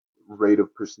rate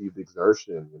of perceived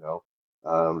exertion,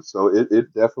 so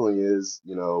it definitely is,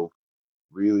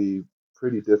 really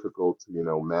pretty difficult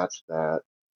to, match that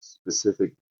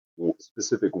specific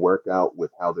specific workout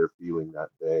with how they're feeling that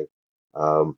day.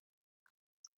 Um,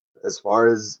 as far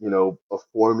as, a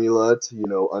formula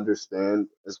to, understand,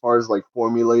 as far as like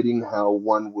formulating how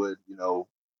one would,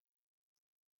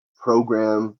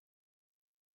 program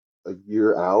a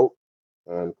year out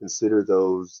and consider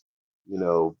those, you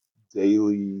know,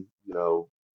 daily,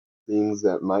 things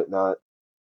that might not,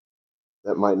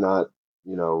 that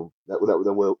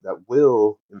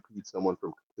will impede someone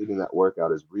from completing that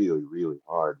workout is really, really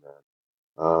hard,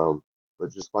 man.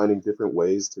 But just finding different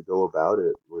ways to go about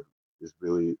it is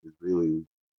really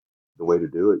the way to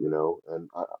do it, And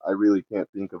I really can't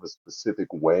think of a specific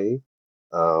way,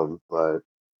 but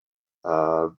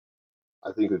uh,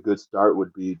 I think a good start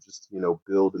would be just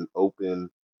build an open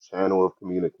channel of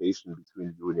communication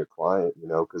between you and your client,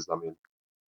 because I mean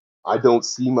I don't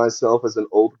see myself as an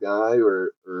old guy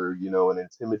or an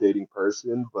intimidating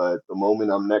person, but the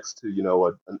moment I'm next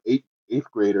to an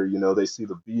eighth grader, they see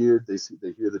the beard, they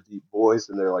hear the deep voice,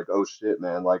 and they're like, oh shit,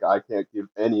 man, like I can't give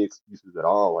any excuses at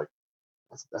all. Like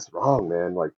that's wrong,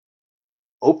 man. Like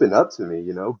open up to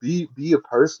me, be a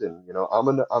person.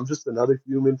 I'm just another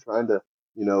human trying to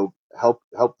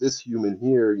help this human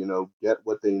here get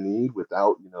what they need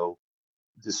without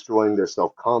destroying their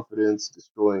self confidence,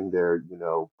 destroying their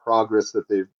progress that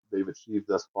they've achieved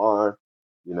thus far.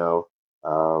 You know,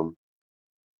 um,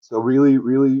 so really,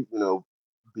 really,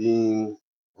 being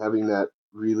having that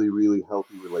really, really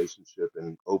healthy relationship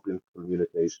and open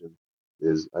communication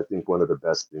is, I think, one of the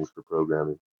best things for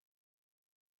programming.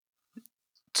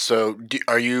 So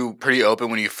are you pretty open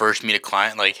when you first meet a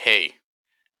client? Like, hey,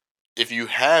 if you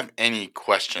have any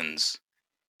questions,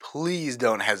 please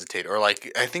don't hesitate. Or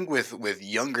like I think with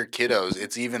younger kiddos,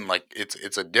 it's even like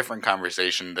it's a different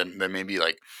conversation than maybe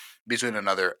like between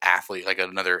another athlete, like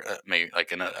another maybe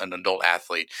like an adult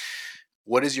athlete.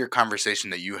 What is your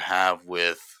conversation that you have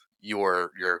with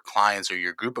your clients or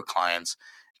your group of clients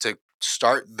to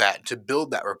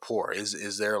build that rapport?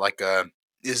 Is there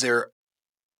is there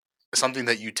something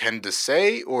that you tend to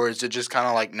say, or is it just kind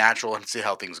of like natural and see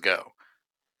how things go?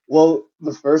 Well,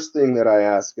 the first thing that I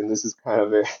ask, and this is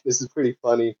this is pretty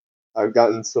funny. I've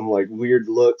gotten some like weird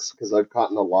looks because I've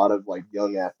gotten a lot of like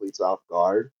young athletes off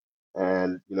guard,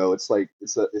 and it's like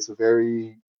it's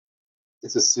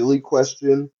a silly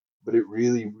question, but it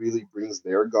really brings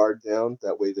their guard down.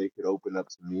 That way they could open up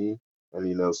to me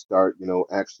and, start,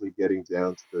 actually getting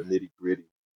down to the nitty gritty.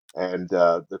 And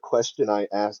the question I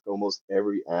ask almost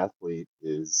every athlete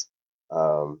is,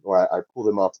 or I pull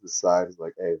them off to the side, is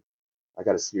like, hey, I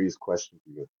got a serious question for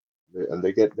you. And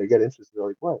they get interested. They're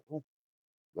like, what? What?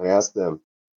 And I ask them,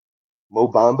 Mo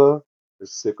Bamba or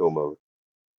Sicko Mode?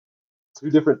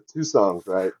 Two songs,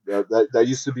 right? That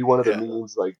used to be one of the Yeah.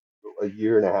 memes like a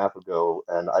year and a half ago,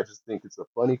 and I just think it's a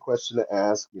funny question to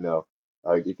ask.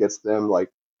 It gets them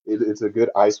like it's a good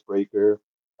icebreaker,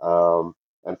 um,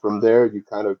 and from there you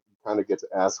kind of get to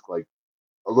ask like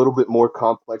a little bit more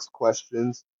complex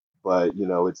questions, but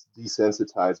it's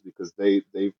desensitized because they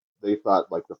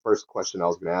thought like the first question I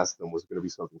was going to ask them was going to be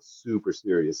something super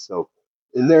serious. So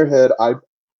in their head,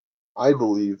 I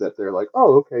believe that they're like,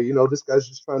 oh, okay, this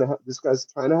guy's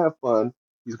trying to have fun.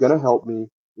 He's gonna help me,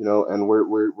 and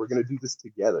we're gonna do this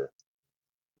together.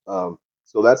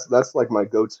 So that's like my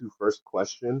go-to first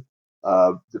question.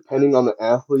 Depending on the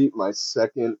athlete,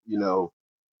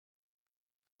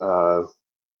 uh,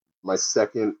 my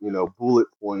second, bullet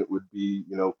point would be,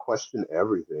 question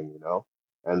everything,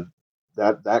 and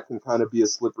that can kind of be a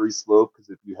slippery slope because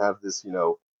if you have this,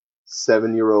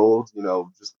 7-year-old,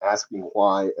 just asking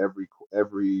why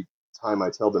every time I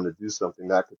tell them to do something,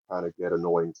 that could kind of get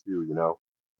annoying too.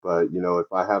 But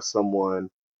if I have someone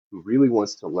who really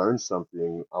wants to learn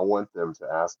something, I want them to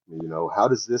ask me, how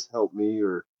does this help me,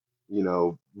 or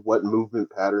what movement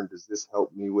pattern does this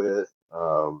help me with?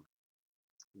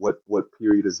 What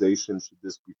periodization should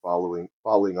this be falling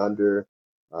under?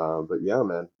 But yeah,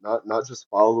 man, not just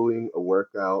following a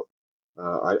workout.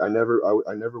 I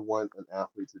never want an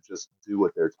athlete to just do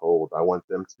what they're told. I want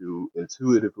them to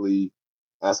intuitively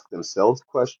ask themselves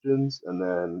questions, and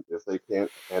then if they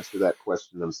can't answer that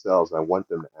question themselves, I want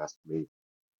them to ask me.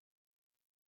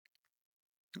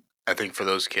 I think for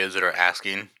those kids that are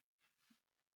asking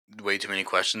way too many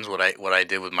questions, what I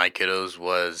did with my kiddos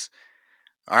was,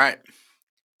 all right,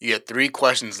 you get 3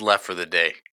 questions left for the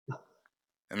day,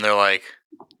 and they're like,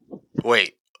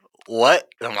 wait, what?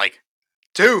 And I'm like,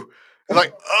 2. They're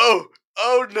like, oh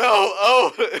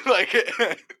no, like,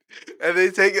 and they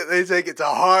take it to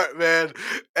heart, man,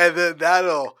 and then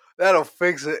that'll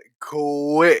fix it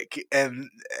quick, and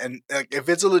like if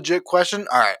it's a legit question,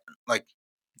 all right, like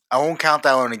I won't count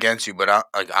that one against you, but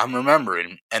I'm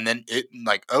remembering, and then it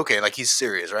like okay, like he's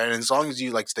serious, right? And as long as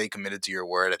you like stay committed to your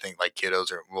word, I think like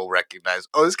will recognize,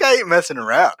 oh, this guy ain't messing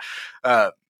around.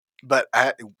 Uh, but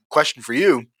question for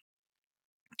you,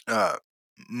 uh,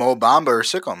 Mo Bamba or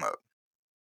Sicko Mode?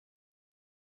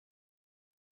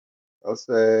 I'll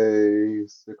say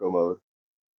sicko mode.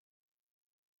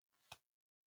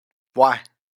 Why?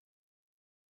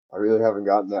 I really haven't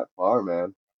gotten that far,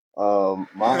 man.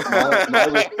 My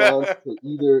response to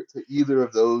either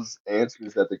of those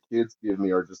answers that the kids give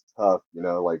me are just tough,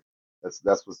 like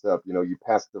that's what's up. You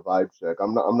pass the vibe check.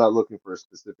 I'm not looking for a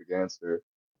specific answer.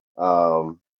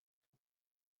 Um,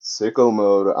 Sicko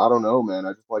mode, I don't know, man.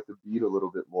 I just like the beat a little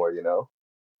bit more.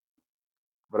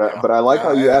 But I Yeah, but I like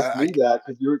how you asked I me that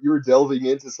because you were delving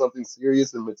into something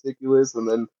serious and meticulous, and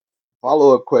then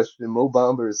follow-up question, Mo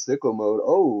Bamba is sicko mode.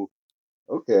 Oh,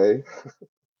 okay.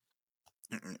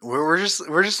 we're just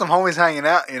some homies hanging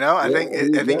out, you know. Yeah, I think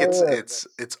yeah.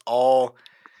 it's all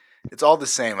the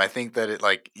same. I think that it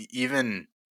like even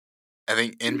I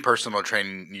think in personal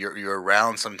training, you're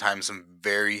around sometimes some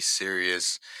very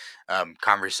serious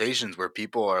conversations where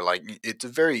people are like, it's a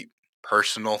very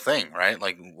personal thing, right?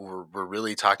 Like we're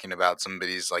really talking about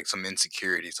somebody's like some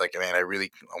insecurities, like man, I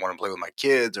want to play with my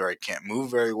kids, or I can't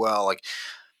move very well. Like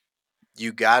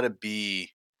you got to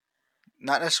be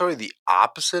not necessarily the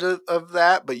opposite of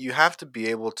that, but you have to be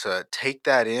able to take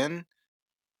that in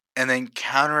and then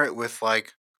counter it with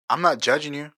like, I'm not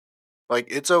judging you, like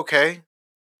it's okay.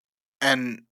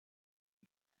 And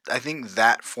I think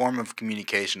that form of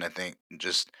communication, I think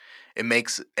just it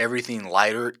makes everything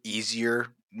lighter, easier,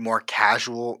 more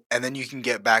casual, and then you can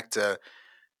get back to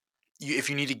you if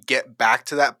you need to get back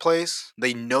to that place,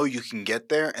 they know you can get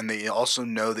there, and they also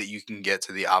know that you can get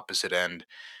to the opposite end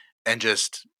and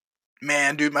just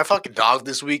man, dude, my fucking dog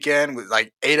this weekend was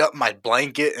like ate up my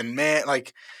blanket, and man,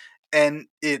 like, and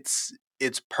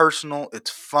it's personal,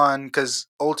 it's fun, because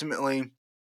ultimately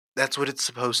that's what it's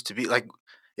supposed to be. Like,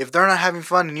 if they're not having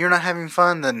fun and you're not having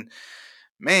fun, then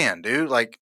man, dude,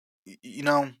 like, you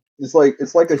know, It's like a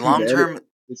long humanity. term,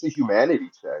 It's a humanity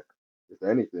check, if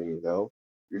anything.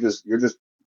 You're just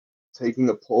taking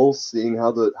a pulse, seeing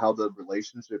how the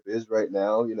relationship is right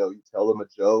now. You tell them a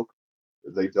joke,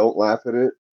 they don't laugh at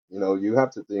it. You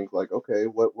have to think like, okay,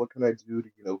 what can I do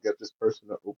to get this person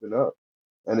to open up?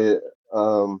 And it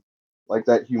like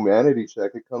that humanity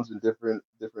check, it comes in different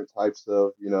types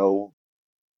of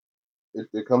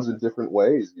it comes in different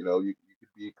ways. You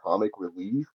could be comic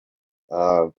relief.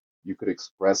 uh, you could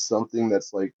express something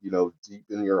that's like, deep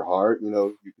in your heart.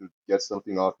 You can get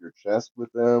something off your chest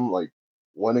with them. Like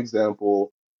one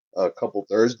example, a couple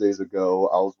Thursdays ago,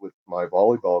 I was with my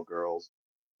volleyball girls,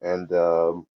 and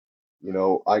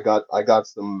I got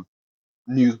some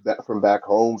news from back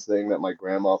home saying that my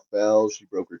grandma fell. She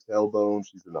broke her tailbone.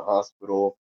 She's in the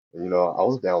hospital. And I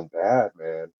was down bad,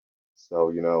 man.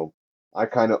 So I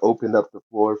kind of opened up the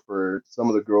floor for some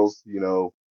of the girls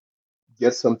to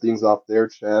get some things off their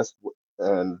chest,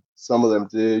 and some of them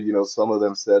did. Some of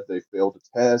them said they failed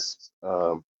a test.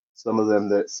 Some of them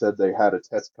that said they had a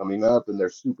test coming up and they're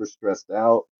super stressed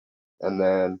out. And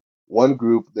then one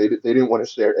group, they didn't want to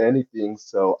share anything,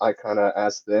 so I kind of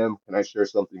asked them, "Can I share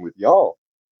something with y'all?"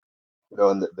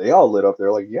 And they all lit up.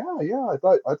 They're like, "Yeah, yeah. I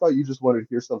thought you just wanted to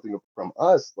hear something from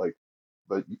us, like,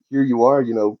 but here you are,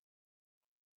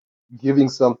 giving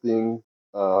something."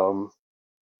 Um,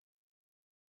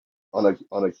 on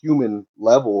a human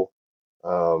level.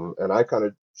 And I kind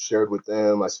of shared with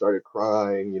them. I started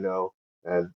crying,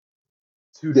 and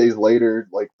 2 days later,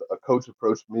 like a coach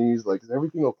approached me. He's like, "Is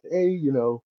everything okay?"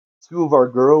 Two of our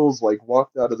girls like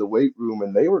walked out of the weight room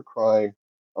and they were crying.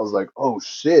 I was like, "Oh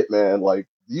shit, man! Like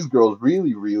these girls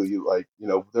really, really like,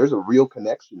 there's a real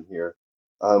connection here."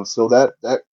 So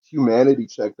that humanity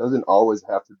check doesn't always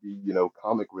have to be,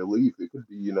 comic relief. It could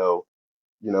be,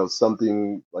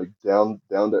 something like down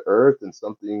to earth and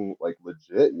something like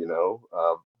legit.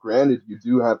 Granted, you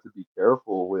do have to be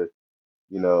careful with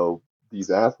you know these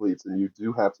athletes, and you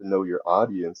do have to know your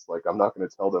audience. Like, I'm not going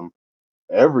to tell them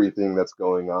everything that's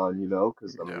going on,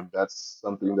 because I yeah. mean that's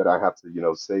something that I have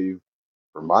to save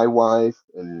for my wife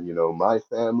and my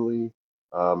family.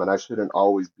 And I shouldn't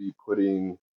always be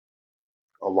putting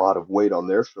a lot of weight on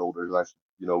their shoulders. I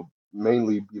should,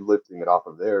 mainly be lifting it off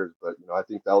of theirs. But, I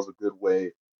think that was a good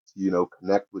way to,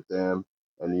 connect with them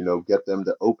and, get them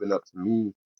to open up to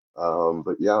me.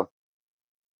 But yeah.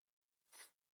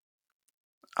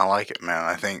 I like it, man.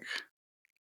 I think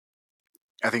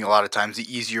a lot of times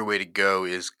the easier way to go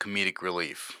is comedic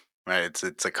relief. Right?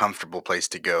 It's a comfortable place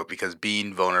to go because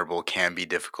being vulnerable can be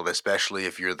difficult, especially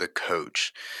if you're the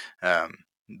coach. Um,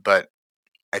 but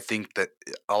I think that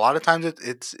a lot of times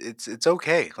it's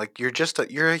okay. Like,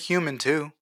 you're a human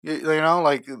too.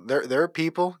 Like, there are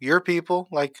people, you're people.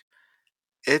 Like,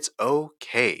 it's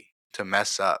okay to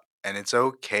mess up, and it's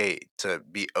okay to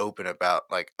be open about,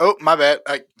 like, oh, my bad,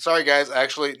 like, sorry guys,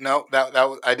 actually no,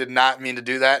 I did not mean to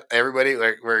do that. Everybody,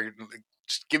 like,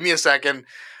 just give me a second,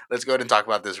 let's go ahead and talk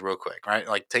about this real quick, right?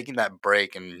 Like, taking that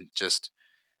break and just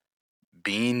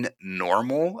being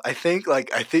normal. Like,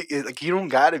 you don't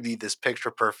got to be this picture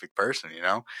perfect person.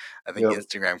 I think Yep.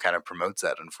 Instagram kind of promotes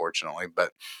that, unfortunately,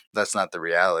 but that's not the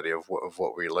reality of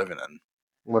what we're living in.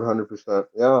 100%.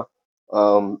 Yeah.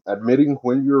 Admitting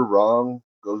when you're wrong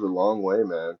goes a long way,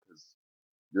 man, because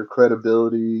your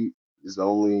credibility is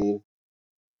only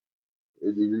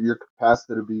your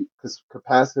capacity to be, because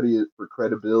capacity for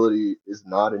credibility is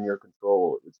not in your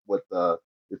control. It's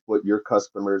what your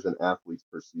customers and athletes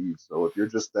perceive. So if you're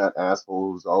just that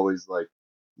asshole who's always like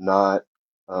not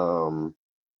um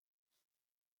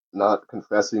not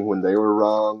confessing when they were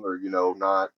wrong, or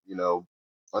not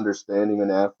understanding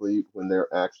an athlete when they're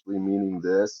actually meaning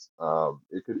this,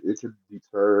 it could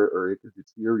deter, or it could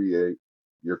deteriorate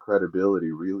your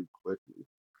credibility really quickly.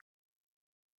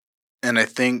 And I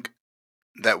think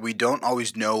that we don't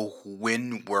always know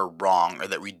when we're wrong or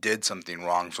that we did something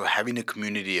wrong. So having a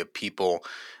community of people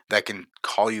that can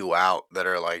call you out, that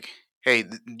are like, "Hey,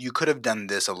 you could have done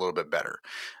this a little bit better,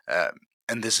 uh,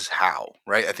 and this is how."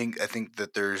 Right? I think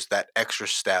that there's that extra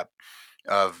step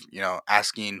of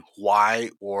asking why,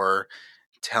 or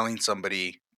telling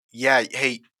somebody, "Yeah,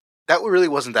 hey, that really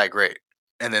wasn't that great,"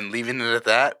 and then leaving it at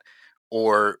that,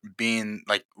 or being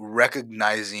like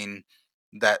recognizing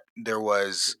that there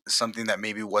was something that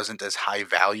maybe wasn't as high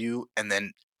value, and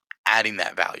then adding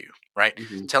that value, right?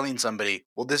 Hmm. Telling somebody,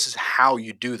 "Well, this is how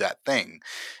you do that thing,"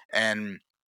 and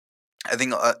I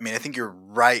think you're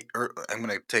right. Or I'm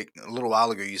gonna take a little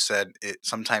while ago. You said it.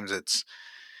 Sometimes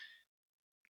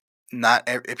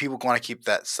people want to keep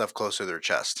that stuff close to their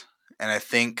chest. And I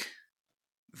think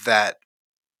that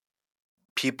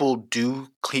people do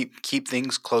keep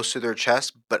things close to their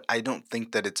chest, but I don't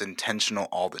think that it's intentional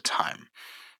all the time.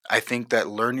 I think that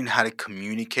learning how to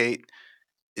communicate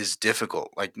is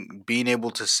difficult. Like being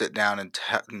able to sit down and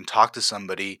talk to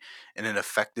somebody in an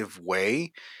effective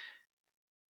way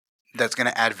that's going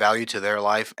to add value to their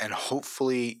life and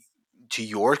hopefully to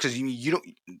yours, because you don't,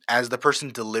 as the person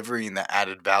delivering the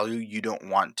added value, you don't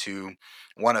want to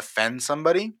offend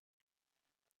somebody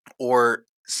or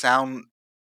sound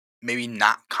maybe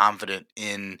not confident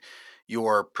in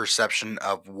your perception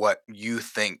of what you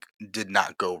think did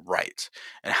not go right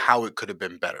and how it could have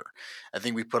been better. I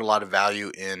think we put a lot of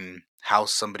value in how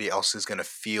somebody else is going to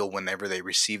feel whenever they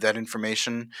receive that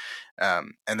information.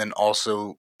 And then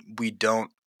also, we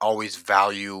don't always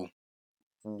value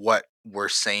what we're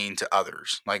saying to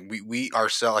others. Like we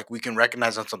ourselves, like we can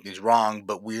recognize when something's wrong,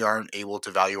 but we aren't able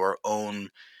to value our own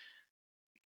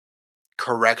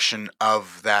correction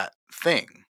of that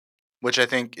thing, which I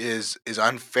think is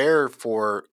unfair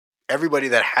for everybody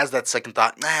that has that second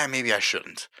thought. Nah, maybe I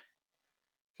shouldn't.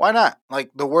 Why not?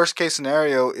 Like the worst case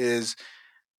scenario is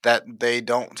that they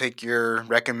don't take your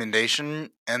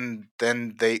recommendation and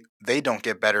then they don't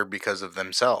get better because of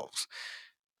themselves.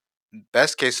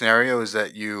 Best case scenario is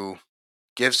that you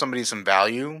give somebody some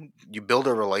value, you build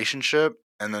a relationship,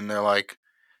 and then they're like,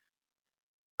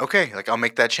 okay, like I'll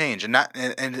make that change, and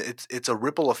it's a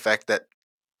ripple effect that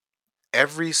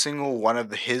every single one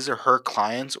of his or her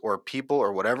clients or people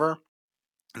or whatever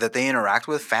that they interact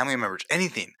with, family members,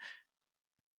 anything,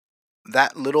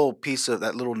 that little piece of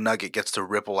that little nugget gets to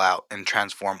ripple out and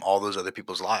transform all those other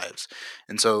people's lives.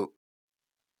 And so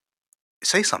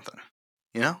say something,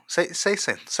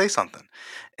 say something.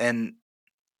 And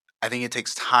I think it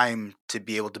takes time to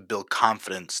be able to build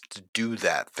confidence to do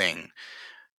that thing.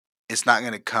 It's not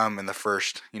going to come in the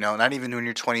first, not even when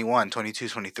you're 21, 22,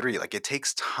 23. Like it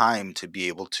takes time to be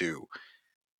able to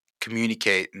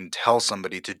communicate and tell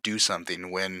somebody to do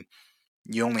something when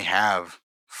you only have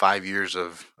 5 years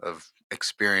of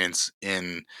experience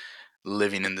in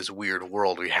living in this weird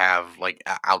world we have, like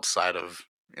outside of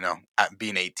at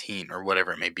being 18 or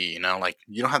whatever it may be. Like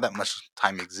you don't have that much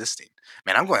time existing.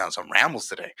 Man, I'm going on some rambles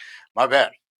today. My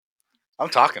bad. I'm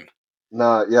talking.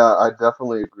 Nah, yeah, I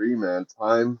definitely agree, man.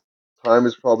 Time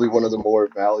is probably one of the more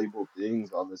valuable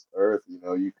things on this earth.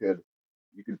 You could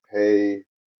pay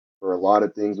for a lot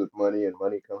of things with money, and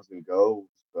money comes and goes,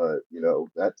 but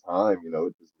that time, it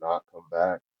does not come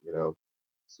back, you know.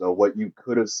 So what you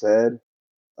could have said,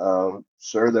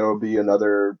 sure, there will be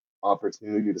another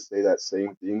opportunity to say that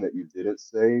same thing that you didn't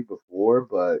say before,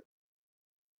 but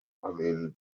I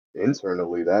mean,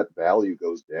 internally, that value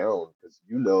goes down because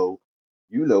you know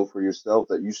for yourself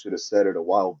that you should have said it a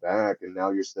while back, and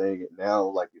now you're saying it now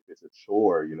like if it's a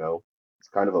chore, It's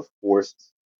kind of a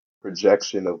forced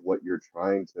projection of what you're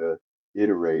trying to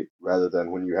iterate rather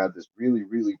than when you have this really,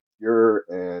 really pure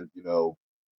and,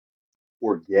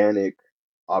 organic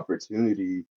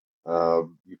opportunity,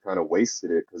 you kind of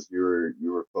wasted it because you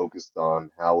were focused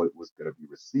on how it was going to be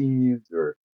received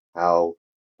or how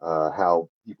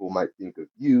people might think of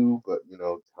you. But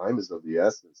time is of the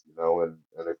essence,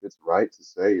 and if it's right to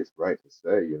say, it's right to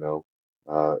say.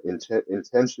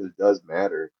 Intention does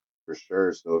matter for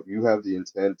sure. So if you have the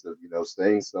intent of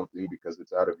saying something because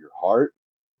it's out of your heart,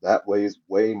 that weighs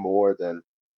way more than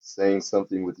saying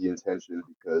something with the intention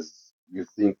because you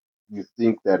think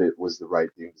that it was the right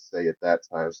thing to say at that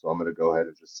time, so I'm going to go ahead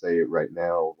and just say it right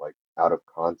now, like out of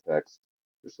context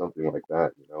or something like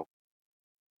that.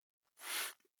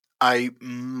 I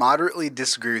moderately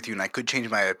disagree with you, and I could change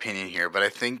my opinion here, but I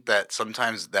think that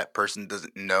sometimes that person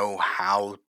doesn't know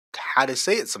how to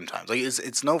say it. Sometimes, like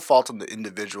it's no fault of the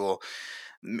individual.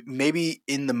 Maybe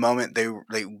in the moment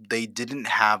they didn't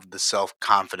have the self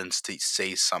confidence to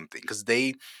say something because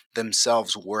they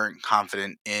themselves weren't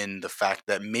confident in the fact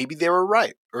that maybe they were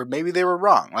right or maybe they were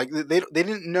wrong. Like they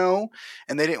didn't know,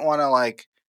 and they didn't want to like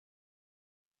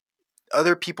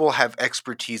other people have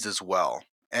expertise as well,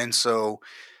 and so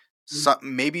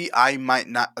maybe I might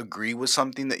not agree with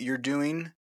something that you're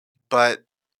doing, but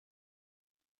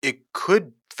it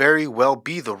could very well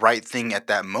be the right thing at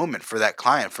that moment for that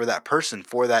client, for that person,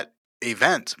 for that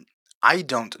event. I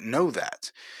don't know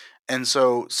that. And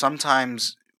so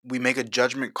sometimes we make a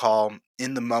judgment call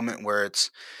in the moment where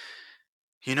it's,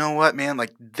 you know what, man,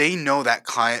 like they know that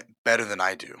client better than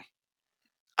I do.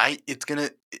 I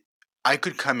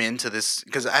could come into this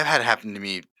because I've had it happen to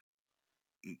me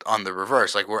on the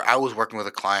reverse, like where I was working with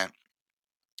a client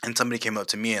and somebody came up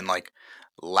to me and like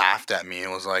laughed at me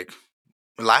and was like,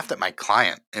 laughed at my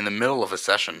client in the middle of a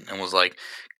session and was like,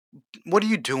 what are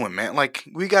you doing, man? Like,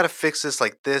 we got to fix this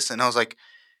like this. And I was like,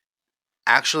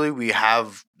 actually, we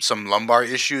have some lumbar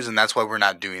issues, and that's why we're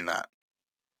not doing that.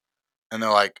 And they're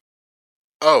like,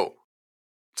 oh,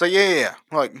 it's like, yeah.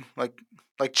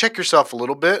 Like, check yourself a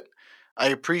little bit. I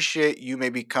appreciate you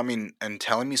maybe coming and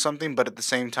telling me something, but at the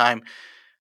same time,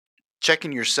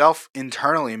 checking yourself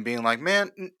internally and being like,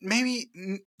 man, maybe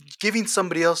giving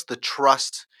somebody else the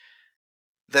trust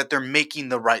that they're making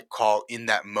the right call in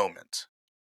that moment.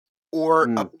 Or,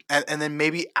 Mm, and then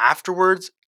maybe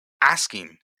afterwards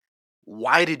asking,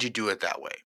 why did you do it that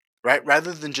way? Right?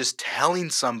 Rather than just telling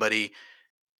somebody,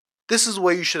 this is the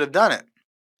way you should have done it.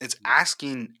 It's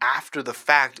asking after the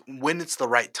fact when it's the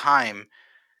right time,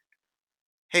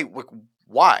 hey,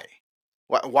 why?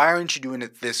 Why aren't you doing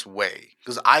it this way?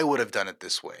 Because I would have done it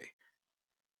this way.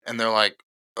 And they're like,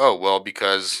 oh, well,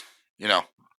 because, you know,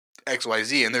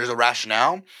 XYZ, and there's a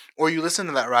rationale. Or you listen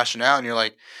to that rationale and you're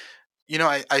like,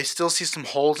 I still see some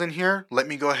holes in here. Let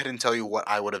me go ahead and tell you what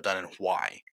I would have done and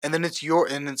why. And then it's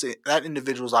that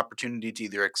individual's opportunity to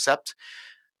either accept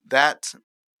that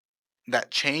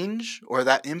that change or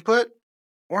that input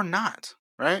or not,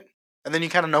 right? And then you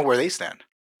kind of know where they stand.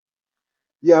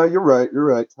 yeah, you're right. You're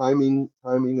right. Timing,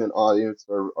 and audience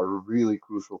are really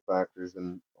crucial factors,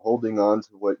 and holding on to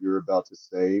what you're about to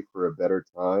say for a better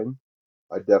time.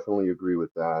 I definitely agree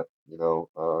with that.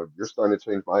 You're starting to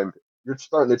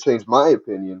change my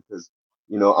opinion because,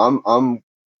 I'm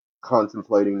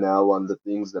contemplating now on the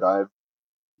things that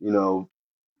you know,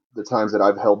 the times that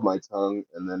I've held my tongue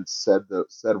and then said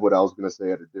what I was going to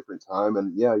say at a different time.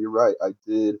 And yeah, you're right. I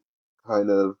did kind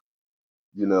of,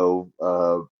 you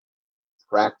know,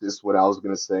 practice what I was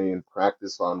going to say and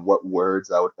practice on what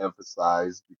words I would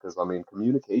emphasize because I mean,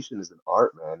 communication is an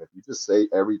art, man. If you just say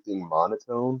everything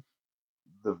monotone,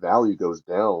 the value goes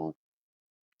down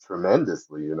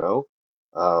tremendously.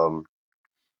 Um,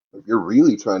 if you're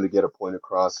really trying to get a point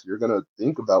across, you're going to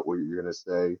think about what you're going to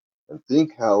say and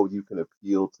think how you can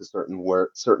appeal to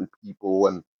certain people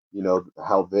and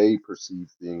how they perceive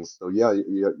things. So yeah,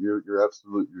 you're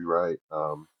absolutely right.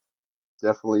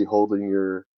 Definitely holding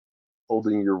your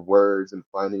words and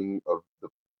finding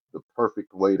the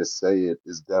perfect way to say it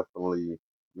is definitely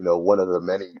one of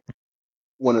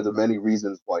the many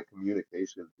reasons why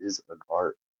communication is an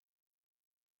art.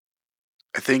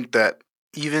 I think that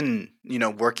even,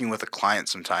 working with a client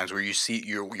sometimes where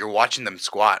you're watching them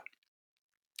squat,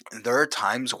 there are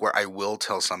times where I will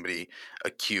tell somebody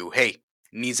a cue, hey,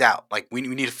 knees out. Like we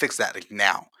need to fix that like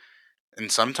now.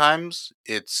 And sometimes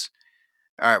it's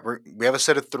all right, we have a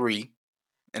set of 3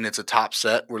 and it's a top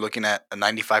set. We're looking at a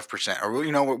 95%, or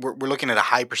we're looking at a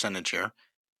high percentage here.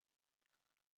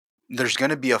 There's going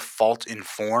to be a fault in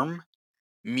form.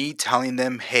 Me telling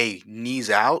them, "Hey, knees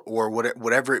out," or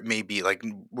whatever it may be. Like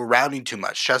we're rounding too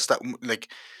much. Chest up.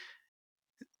 Like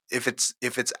if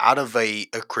it's out of a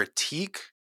critique,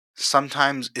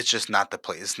 sometimes it's just not the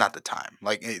place. It's not the time.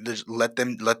 Like let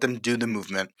them do the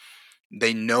movement.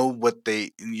 They know what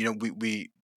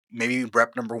we maybe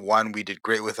rep number 1 we did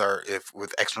great with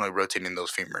with externally rotating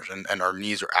those femurs, and our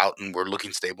knees are out and we're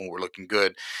looking stable, we're looking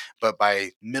good. But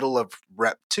by middle of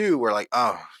rep 2 we're like,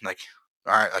 oh, like,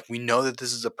 all right, like we know that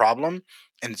this is a problem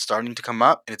and it's starting to come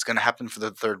up and it's going to happen for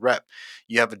the 3rd rep.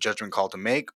 You have a judgment call to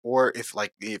make, or if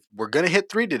we're going to hit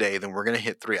 3 today, then we're going to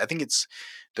hit 3. I think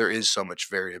there is so much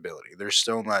variability, there's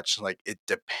so much, like, it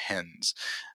depends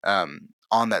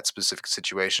on that specific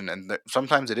situation. And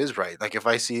sometimes it is right. Like if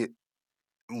I see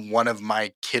one of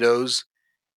my kiddos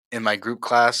in my group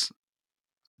class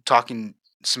talking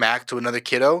smack to another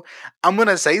kiddo, I'm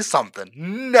gonna say something.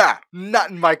 Nah,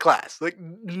 not in my class. Like,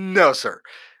 no, sir.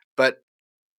 But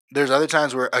there's other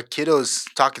times where a kiddo's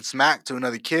talking smack to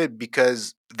another kid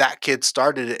because that kid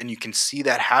started it, and you can see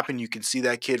that happen. You can see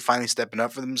that kid finally stepping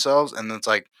up for themselves, and then it's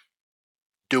like,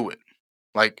 do it.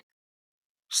 Like,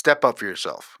 step up for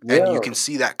yourself, and you Yeah, can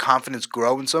see that confidence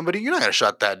grow in somebody. You're not gonna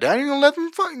shut that down. You're gonna let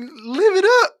them fucking live it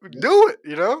up, yeah. do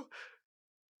it.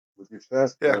 With your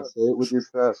chest, Yeah. man. Say it with your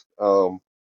chest.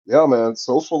 Yeah, man.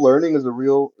 Social learning is a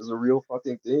real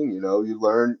fucking thing. You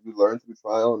learn through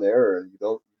trial and error, and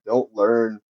you don't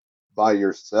learn by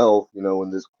yourself.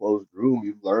 In this closed room,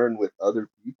 you learn with other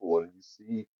people, and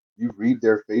you read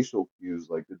their facial cues.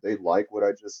 Like, did they like what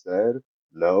I just said?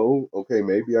 No. Okay,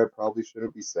 maybe I probably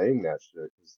shouldn't be saying that shit.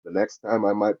 'Cause the next time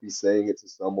I might be saying it to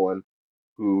someone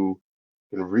who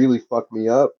can really fuck me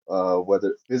up,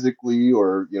 whether physically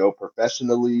or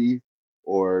professionally,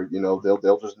 or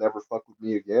they'll just never fuck with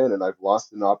me again, and I've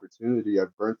lost an opportunity.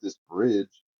 I've burnt this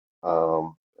bridge,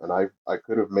 and I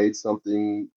could have made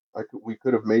something. We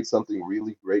could have made something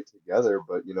really great together,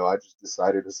 but I just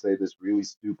decided to say this really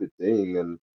stupid thing,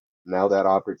 and now that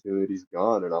opportunity's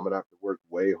gone, and I'm gonna have to work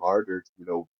way harder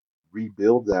to,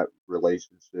 rebuild that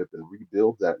relationship and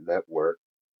rebuild that network.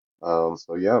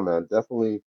 So yeah, man,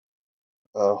 definitely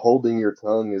holding your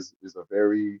tongue is a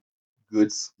very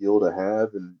good skill to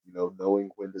have, and knowing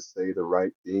when to say the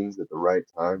right things at the right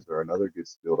times are another good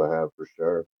skill to have for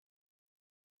sure.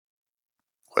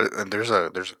 There's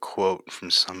a quote from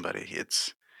somebody.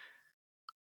 It's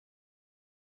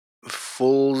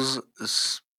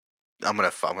fools. I'm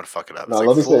gonna fuck it up. It's No, like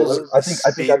let me say. fools I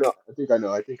think I know. speak.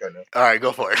 I think I know. All right,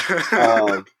 go for it.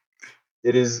 Um,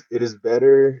 it is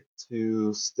better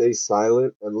to stay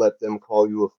silent and let them call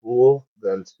you a fool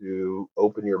than to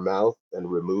open your mouth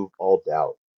and remove all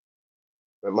doubt.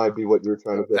 That might be what you're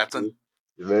trying to get That's to. an.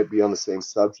 It might be on the same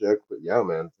subject, but yeah,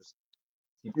 man, just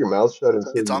keep your mouth shut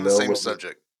until It's you on the know same what you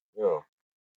subject. know.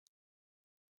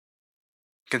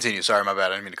 Continue. Sorry, my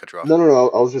bad. I didn't mean to cut you off. No, no, no.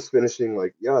 I was just finishing.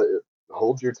 Like, yeah,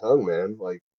 hold your tongue, man.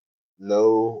 Like,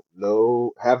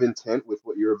 have intent with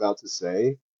what you're about to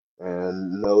say,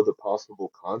 and know the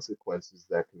possible consequences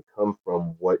that can come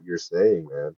from what you're saying,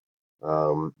 man.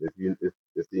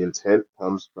 If the intent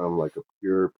comes from like a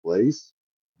pure place,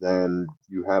 then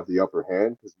you have the upper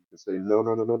hand because you can say, no,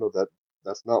 no, no, no, no,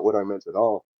 that's not what I meant at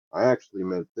all. I actually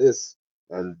meant this,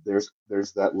 and there's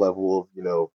that level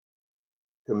of,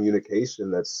 communication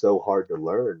that's so hard to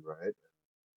learn, right?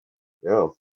 Yeah.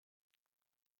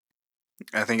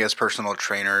 I think as personal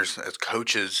trainers, as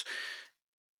coaches,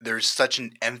 there's such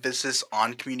an emphasis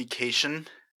on communication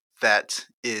that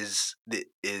is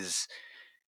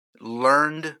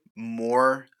learned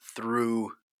more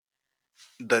through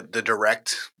the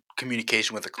direct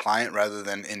communication with the client rather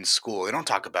than in school. They don't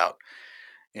talk about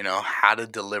how to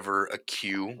deliver a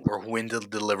cue or when to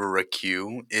deliver a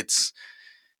cue. It's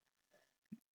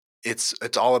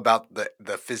all about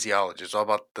the physiology. It's all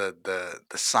about the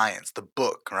science, the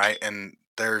book, right? And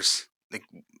there's like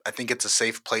I think it's a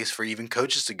safe place for even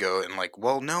coaches to go and like,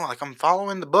 well, no, like I'm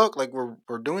following the book, like we're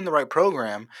doing the right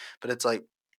program, but it's like,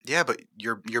 yeah, but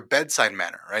your bedside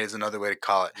manner, right, is another way to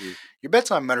call it. Mm. Your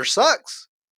bedside manner sucks.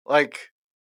 Like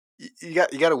you got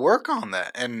to work on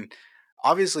that, and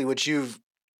obviously what your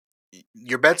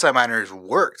bedside manner has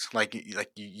worked.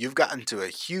 You've gotten to a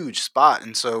huge spot,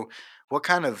 and so what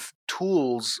kind of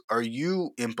tools are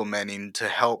you implementing to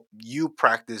help you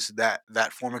practice that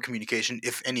form of communication,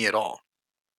 if any at all?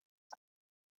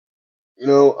 You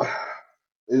know,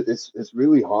 it's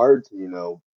really hard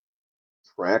to,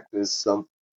 practice some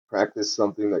practice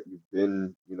something that you've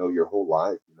been, your whole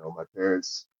life. My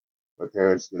parents, have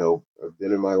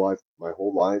been in my life my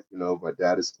whole life. My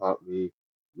dad has taught me,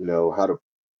 how to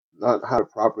not how to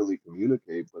properly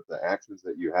communicate, but the actions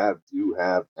that you have do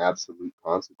have absolute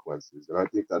consequences. And I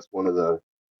think that's one of the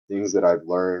things that I've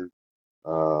learned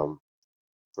um,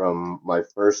 from my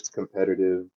first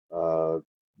competitive,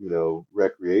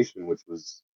 recreation, which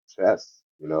was chess.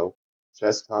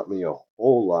 Chess taught me a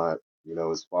whole lot,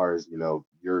 as far as,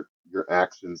 your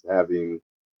actions having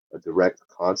a direct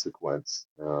consequence,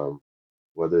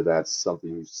 whether that's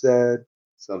something you said,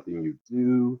 something you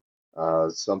do,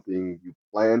 something you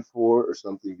plan for, or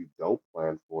something you don't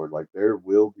plan for. Like there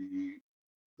will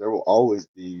always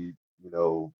be,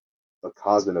 a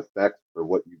cause and effect for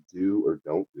what you do or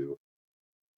don't do.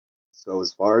 So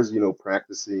as far as,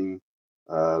 practicing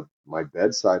my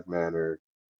bedside manner,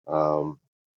 um,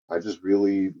 I just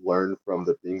really learned from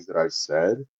the things that I've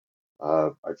said.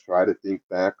 I try to think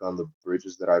back on the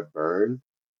bridges that I've burned,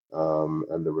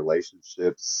 and the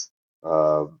relationships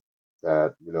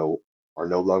that, are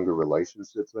no longer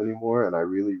relationships anymore. And I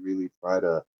really, really try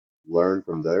to learn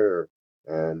from there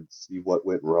and see what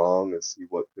went wrong and see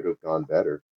what could have gone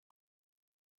better.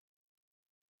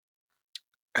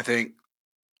 I think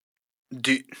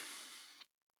do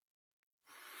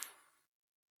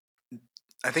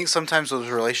I think sometimes those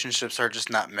relationships are just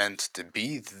not meant to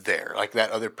be there. Like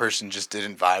that other person just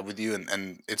didn't vibe with you,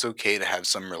 and it's okay to have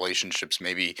some relationships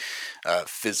maybe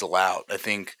fizzle out. I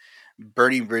think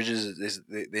burning bridges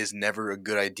is never a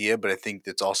good idea, but I think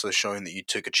it's also showing that you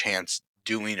took a chance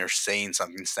doing or saying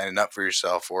something, standing up for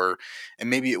yourself, and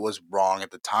maybe it was wrong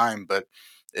at the time, but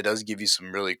it does give you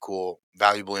some really cool,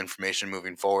 valuable information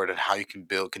moving forward and how you can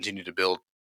continue to build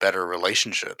better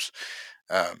relationships.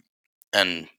 Um,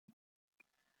 and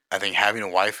I think having a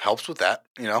wife helps with that.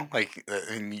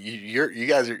 And you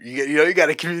guys are you got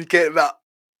to communicate about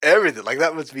everything. Like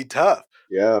that must be tough.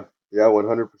 Yeah, yeah,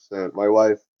 100%. My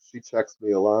wife, she checks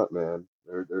me a lot, man.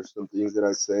 There's some things that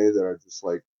I say that are just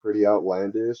like pretty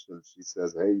outlandish, and she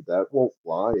says, "Hey, that won't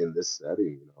fly in this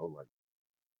setting," like.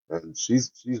 And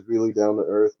she's really down to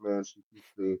earth, man. She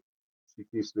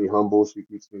keeps me humble. She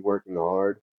keeps me working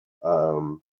hard.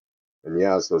 Um, and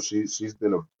yeah, so she's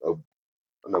been a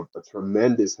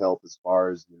tremendous help as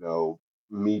far as,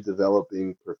 me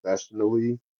developing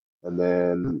professionally and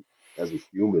then as a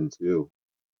human too.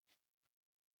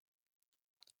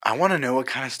 I want to know what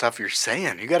kind of stuff you're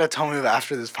saying. You got to tell me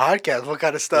after this podcast what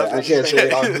kind of stuff Yeah, I that you can't say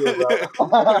it on here, bro.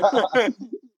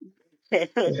 say.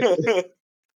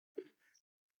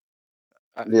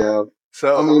 Yeah. I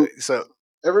so, mean, so what?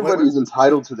 everybody's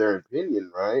entitled to their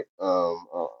opinion, right?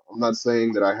 I'm not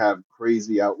saying that I have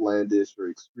crazy, outlandish, or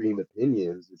extreme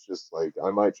opinions. It's just like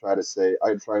I might try to say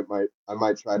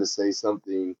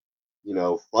something,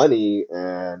 funny,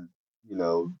 and you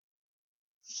know,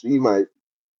 she might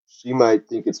she might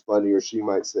think it's funny, or she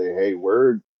might say, "Hey,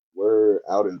 we're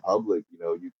out in public,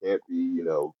 you can't be,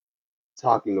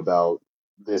 talking about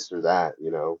this or that."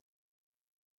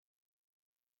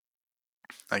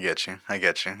 I get you. I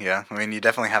get you. Yeah. I mean, you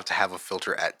definitely have to have a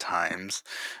filter at times.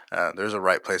 There's a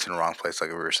right place and a wrong place, like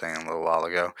we were saying a little while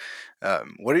ago.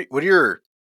 What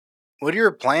are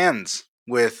your plans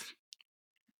with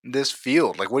this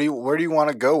field? Like, where do you want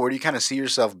to go? Where do you kind of see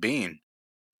yourself being?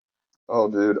 Oh,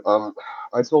 dude,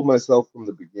 I told myself from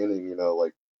the beginning,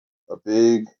 like a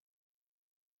big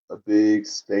a big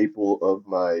staple of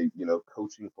my,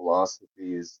 coaching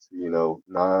philosophy is to,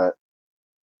 not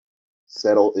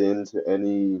settle into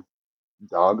any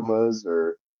dogmas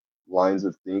or lines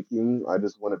of thinking. I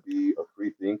just want to be a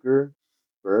free thinker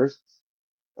first.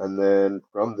 And then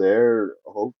from there,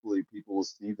 hopefully people will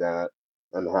see that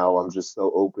and how I'm just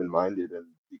so open-minded and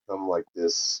become like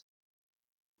this,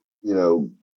 you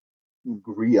know,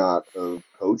 griot of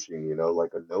coaching,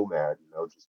 like a nomad,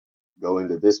 just going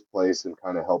to this place and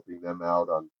kind of helping them out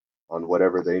on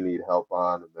whatever they need help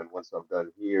on. And then once I'm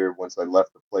done here, once I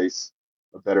left the place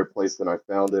a better place than I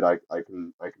found it, I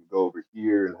can go over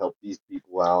here and help these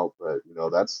people out. But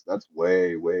that's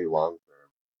way, way long term,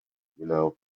 you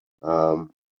know.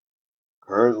 Um,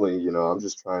 Currently, I'm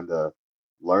just trying to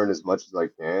learn as much as I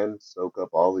can, soak up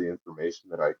all the information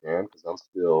that I can, because I'm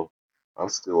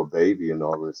still a baby in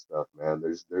all this stuff, man.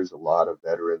 There's a lot of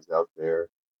veterans out there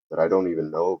that I don't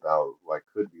even know about who I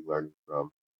could be learning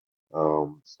from.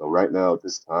 So right now at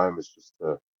this time, it's just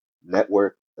to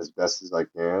network as best as I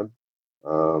can,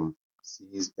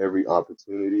 seize every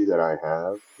opportunity that I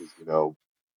have, because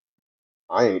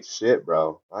I ain't shit,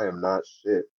 bro. I am not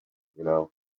shit, you know.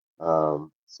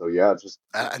 So yeah, just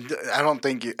I don't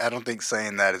think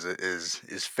saying that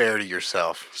is fair to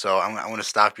yourself. So I want to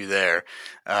stop you there.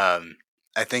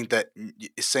 I think that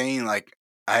saying like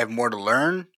I have more to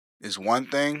learn is one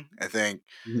thing. I think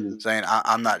mhm. saying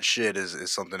I'm not shit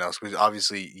is something else because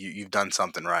obviously you've done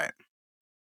something right.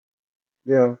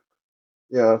 Yeah,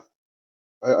 yeah.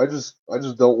 I just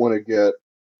don't want to get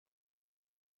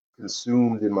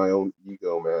consumed in my own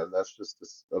ego, man. That's just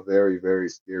a very, very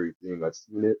scary thing. I've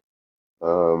seen it.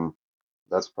 Um,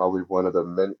 that's probably one of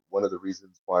the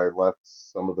reasons why I left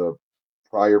some of the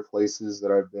prior places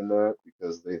that I've been at,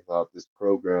 because they thought this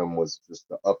program was just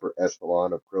the upper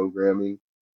echelon of programming.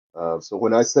 So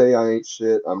when I say I ain't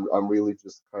shit, I'm really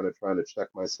just kind of trying to check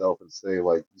myself and say,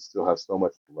 like, you still have so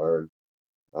much to learn.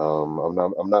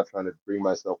 I'm not trying to bring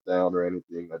myself down or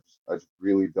anything. I just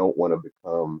really don't want to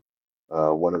become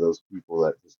one of those people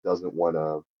that just doesn't want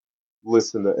to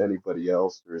listen to anybody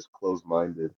else or is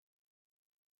closed-minded.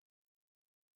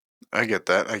 I get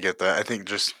that. I get that. I think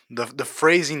just the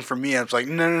phrasing for me, I was like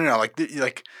no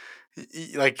like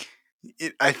like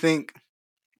I think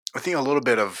a little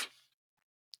bit of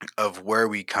where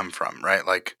we come from, right?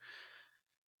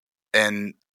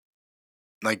 And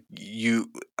like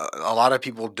a lot of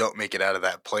people don't make it out of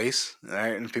that place,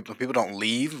 right? And people don't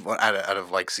leave out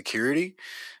of like security,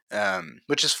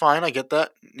 which is fine. I get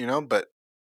that, but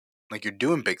like you're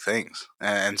doing big things,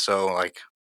 and so like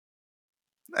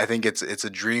I think it's a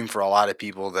dream for a lot of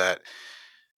people that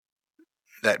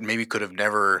maybe could have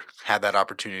never had that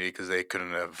opportunity because they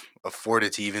couldn't have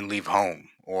afforded to even leave home,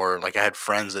 or like I had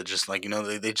friends that just like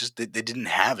they didn't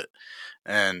have it,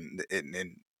 and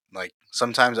like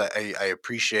sometimes I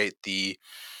appreciate the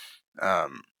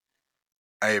um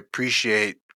I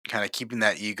appreciate kind of keeping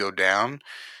that ego down,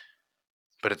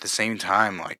 but at the same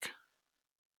time, like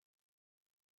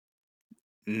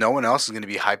no one else is going to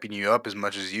be hyping you up as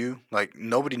much as you. Like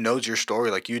nobody knows your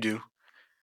story like you do.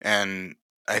 And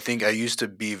I think I used to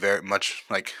be very much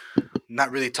like not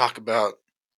really talk about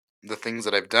the things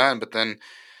that I've done, but then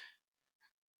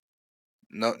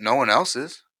no one else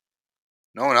is.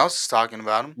 No one else is talking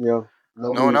about them. Yeah, No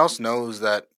one nobody else knows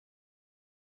that,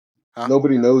 huh?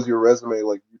 nobody knows your resume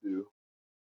like you do.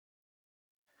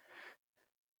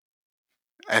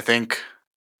 I think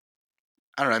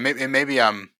I don't know. Maybe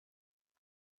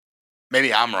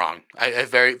maybe I'm wrong. I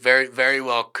very, very, very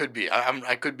well could be.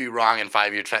 I could be wrong in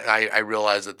 5 years. I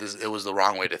realize that it was the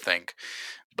wrong way to think.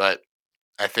 But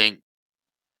I think,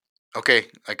 okay,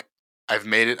 like I've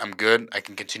made it. I'm good. I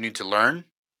can continue to learn.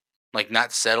 Like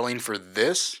not settling for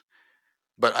this,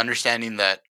 but understanding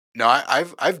that no,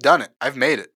 I've done it. I've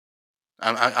made it.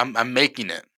 I'm making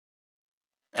it,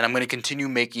 and I'm going to continue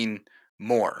making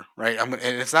more. Right. And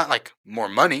it's not like more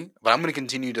money, but I'm going to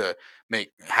continue to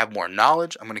have more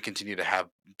knowledge. I'm going to continue to have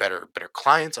better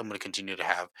clients. I'm going to continue to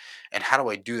have. And how do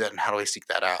I do that? And how do I seek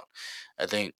that out? I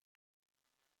think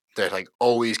that like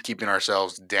always keeping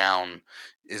ourselves down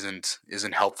isn't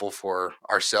helpful for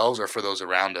ourselves or for those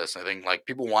around us. I think like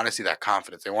people want to see that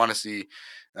confidence. They want to see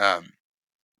um,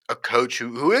 a coach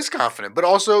who is confident, but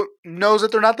also knows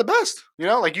that they're not the best.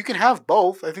 Like you can have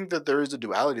both. I think that there is a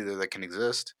duality there that can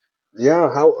exist.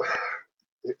 Yeah, how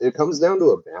it comes down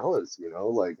to a balance,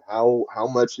 like how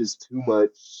much is too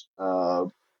much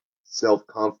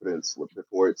self-confidence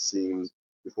before it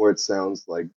sounds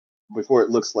like before it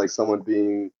looks like someone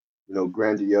being,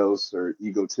 grandiose or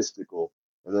egotistical,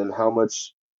 and then how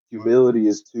much humility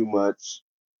is too much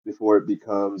before it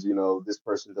becomes, this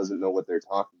person doesn't know what they're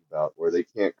talking about, or they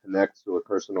can't connect to a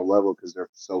personal level because they're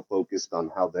so focused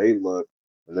on how they look,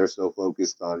 and they're so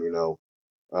focused on,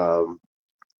 um,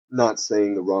 not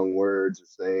saying the wrong words, or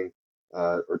saying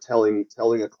or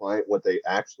telling a client what they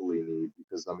actually need,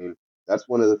 because I mean that's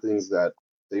one of the things that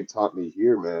they've taught me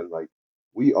here, man. Like,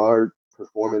 we are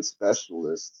performance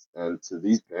specialists, and to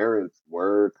these parents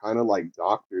we're kind of like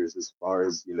doctors as far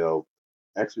as,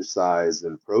 exercise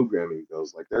and programming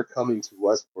goes. Like, they're coming to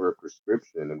us for a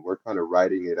prescription and we're kind of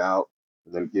writing it out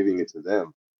and then giving it to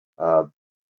them. uh,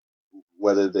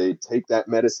 whether they take that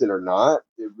medicine or not,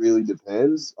 it really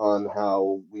depends on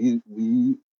how we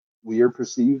are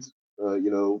perceived,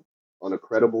 on a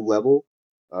credible level.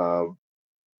 Um,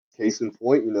 Case in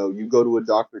point, you go to a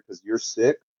doctor because you're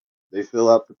sick. They fill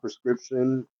out the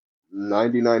prescription.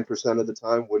 99% of the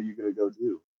time, what are you going to go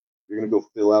do? You're going to go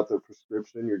fill out the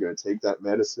prescription. You're going to take that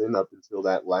medicine up until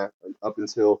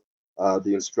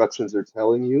the instructions are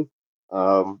telling you.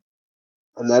 Um,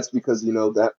 and that's because,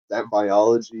 that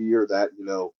biology, or that,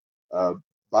 uh,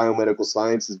 biomedical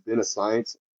science has been a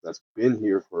science that's been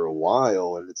here for a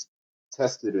while, and it's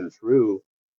tested and true.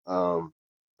 um,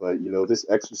 but, this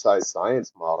exercise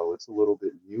science model, it's a little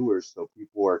bit newer, so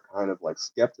people are kind of like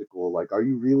skeptical, like, are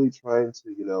you really trying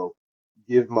to,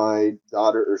 give my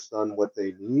daughter or son what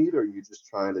they need, or are you just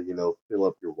trying to, fill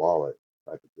up your wallet,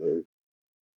 type of thing.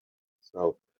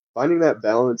 So finding that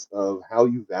balance of how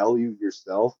you value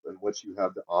yourself and what you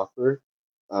have to offer,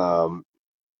 um,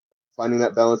 finding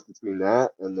that balance between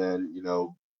that, and then,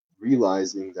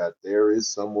 realizing that there is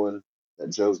someone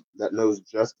that knows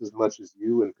just as much as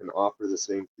you and can offer the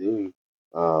same thing,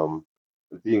 and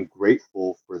being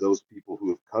grateful for those people who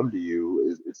have come to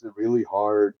you, it's a really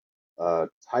hard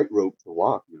tightrope to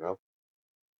walk,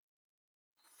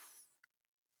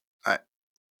 I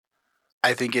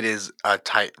I think it is a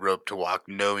tightrope to walk,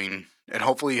 knowing, and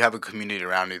hopefully you have a community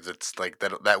around you that's like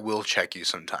that will check you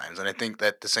sometimes. And I think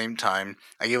that at the same time,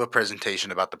 I gave a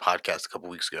presentation about the podcast a couple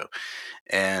weeks ago,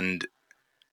 and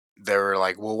they were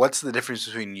like, "Well, what's the difference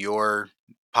between your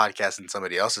podcast and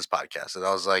somebody else's podcast?" And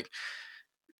I was like,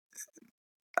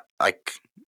 I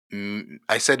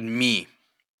said me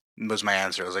was my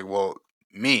answer. I was like, "Well,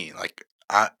 me, like."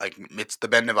 It's the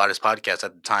Ben Nevada's podcast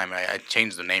at the time. I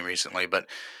changed the name recently, but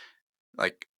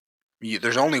like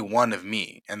there's only one of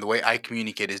me, and the way I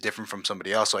communicate is different from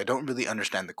somebody else. So I don't really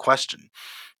understand the question.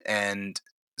 And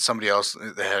somebody else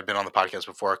that had been on the podcast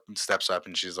before steps up,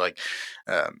 and she's like,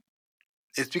 um,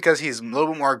 "It's because he's a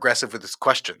little bit more aggressive with his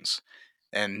questions,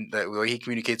 and the way he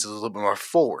communicates is a little bit more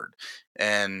forward."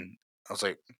 And I was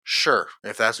like, "Sure,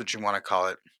 if that's what you want to call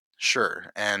it,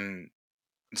 sure." And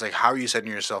it's like, how are you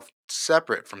setting yourself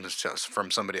separate from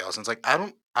somebody else? And it's like,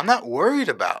 I'm not worried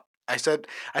about. I said,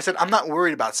 I'm not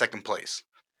worried about second place,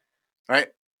 right?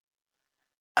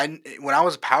 When I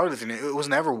was powerlifting, it was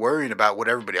never worrying about what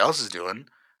everybody else is doing.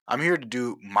 I'm here to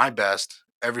do my best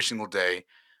every single day.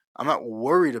 I'm not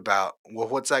worried about, well,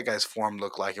 what's that guy's form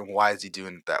look like and why is he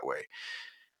doing it that way.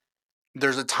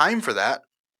 There's a time for that,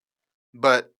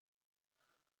 but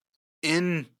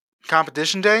in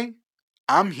competition day,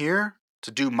 I'm here to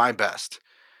do my best.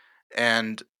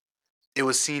 And it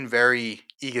was seen very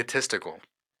egotistical.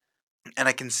 And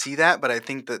I can see that, but I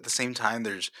think that at the same time,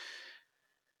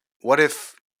 what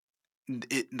if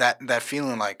that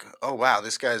feeling like, oh wow,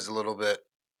 this guy's a little bit,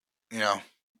 you know,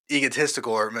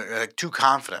 egotistical or like too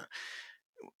confident.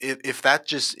 If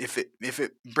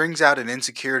it brings out an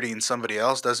insecurity in somebody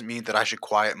else, doesn't mean that I should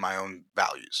quiet my own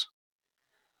values.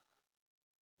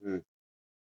 Mm.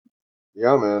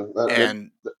 Yeah, man.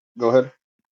 And Go ahead.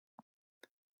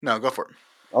 no, go for it.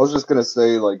 I was just gonna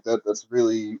say like that's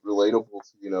really relatable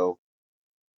to,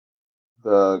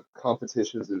 the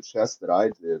competitions in chess that I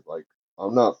did. Like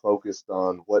I'm not focused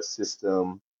on what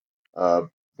system uh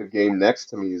the game next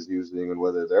to me is using and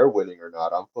whether they're winning or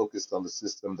not. I'm focused on the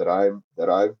system that I've,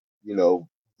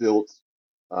 built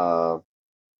uh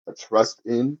a trust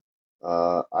in.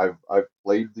 I've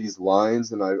played these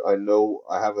lines, and I know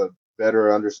I have a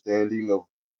better understanding of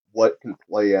what can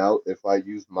play out if I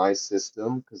use my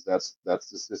system, because that's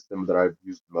the system that I've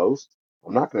used most.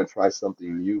 I'm not going to try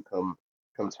something new come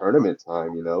tournament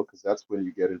time, because that's when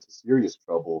you get into serious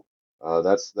trouble.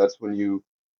 That's when you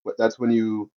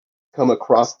come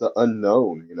across the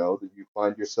unknown, that you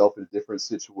find yourself in different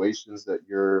situations that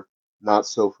you're not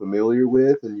so familiar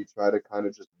with, and you try to kind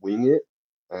of just wing it,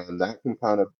 and that can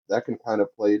kind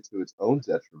of play to its own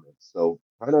detriment. So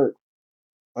kind of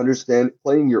understand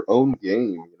playing your own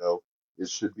game, it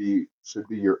should be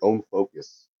your own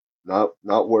focus.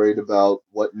 Not worried about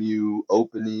what new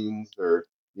openings or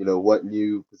what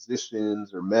new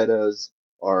positions or metas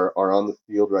are on the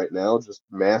field right now. Just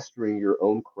mastering your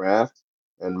own craft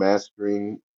and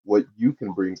mastering what you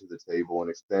can bring to the table and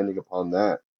expanding upon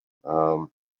that. Um,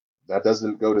 that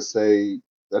doesn't go to say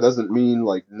that doesn't mean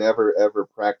like never ever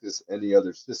practice any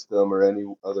other system or any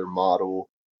other model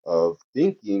of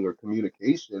thinking or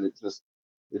communication.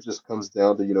 It just comes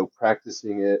down to,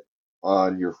 practicing it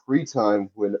on your free time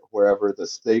when wherever the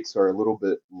stakes are a little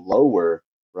bit lower,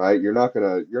 right? You're not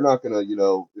gonna,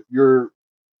 if you're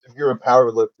a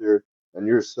power lifter and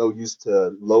you're so used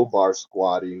to low bar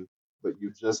squatting, but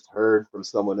you just heard from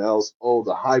someone else, oh,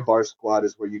 the high bar squat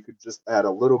is where you could just add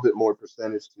a little bit more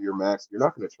percentage to your max. You're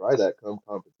not going to try that come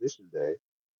competition day.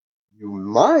 You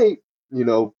might,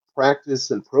 practice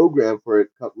and program for it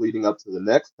leading up to the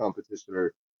next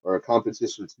competition, or a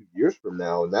competition 2 years from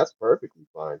now, and that's perfectly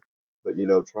fine. But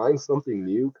trying something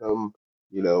new come,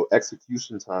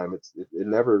 execution time, it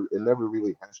never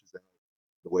really hashes out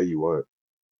the way you want.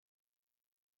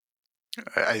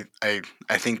 I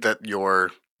think that your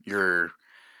your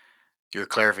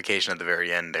clarification at the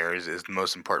very end there is the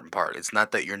most important part. It's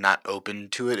not that you're not open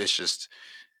to it. It's just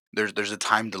there's a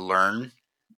time to learn,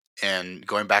 and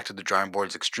going back to the drawing board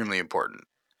is extremely important.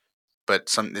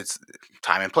 But it's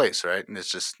time and place, right? And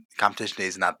it's just competition day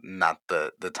is not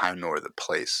the time nor the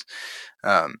place.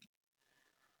 Um,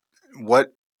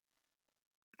 what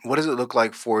what does it look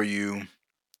like for you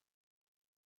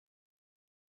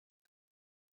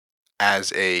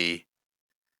as a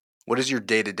what does your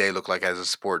day to day look like as a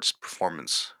sports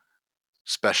performance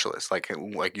specialist? Like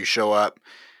you show up.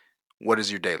 What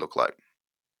does your day look like?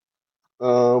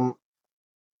 Um,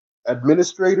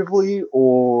 Administratively,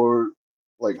 or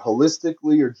like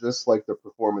holistically, or just like the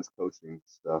performance coaching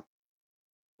stuff,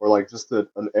 or like just an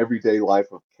everyday life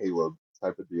of Caleb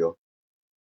type of deal.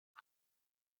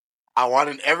 I want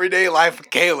an everyday life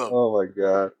with Caleb. Oh my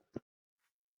God.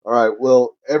 All right.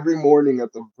 Well, every morning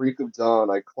at the break of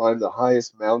dawn, I climb the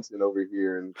highest mountain over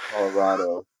here in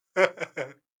Colorado.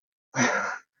 I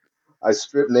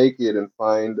strip naked and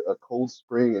find a cold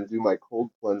spring and do my cold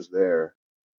plunge there.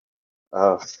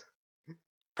 Uh,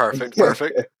 Perfect,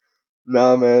 perfect.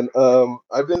 Nah, man.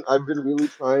 I've been really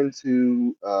trying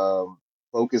to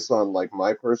focus on like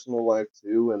my personal life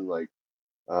too, and like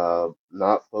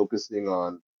not focusing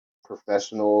on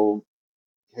professional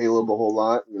Caleb a whole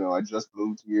lot. I just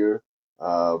moved here.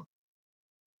 Uh,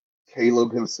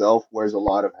 Caleb himself wears a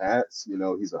lot of hats.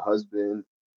 He's a husband,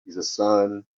 he's a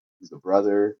son, he's a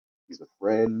brother, he's a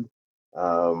friend.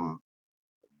 Um,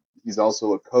 he's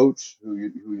also a coach who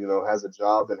has a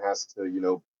job and has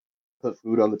to put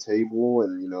food on the table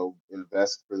and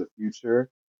invest for the future.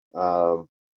 Um,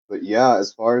 but yeah,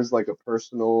 as far as like a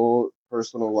personal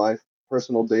life,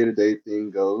 personal day-to-day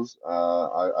thing goes,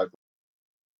 I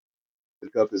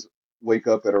wake up is wake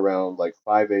up at around like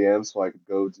 5 a.m. so I could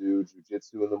go do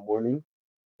jujitsu in the morning.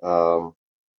 Um,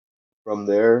 from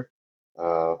there,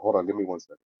 hold on, give me one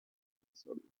second.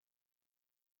 So,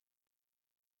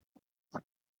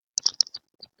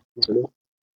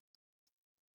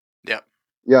 Yeah.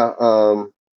 yeah,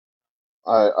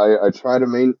 I try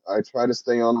to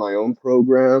stay on my own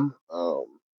program.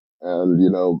 And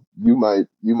you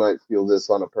might feel this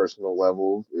on a personal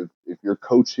level if you're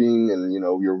coaching, and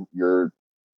your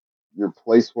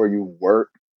place where you work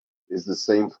is the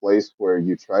same place where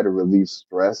you try to relieve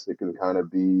stress. It can kind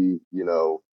of be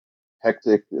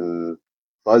hectic and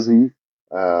fuzzy.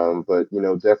 But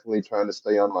definitely trying to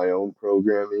stay on my own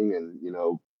programming,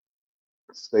 and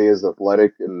stay as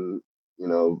athletic and you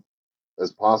know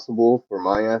as possible for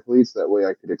my athletes. That way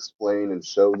I could explain and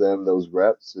show them those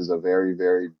reps is a very,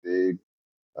 very big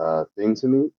thing to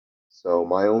me. So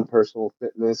my own personal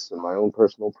fitness and my own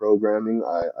personal programming,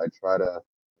 I try to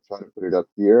put it up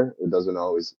here. It doesn't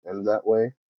always end that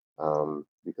way,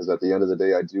 because at the end of the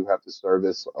day, I do have to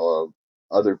service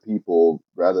other people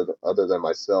other than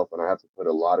myself, and I have to put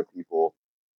a lot of people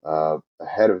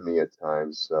ahead of me at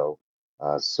times. So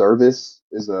service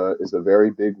is a very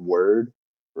big word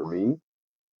for me.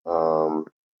 Um,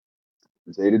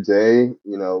 Day to day,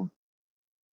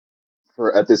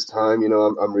 for at this time,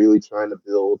 I'm really trying to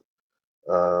build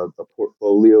a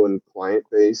portfolio and client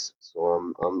base.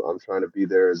 So I'm trying to be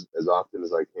there as often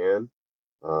as I can.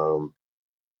 Um,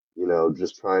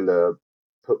 just trying to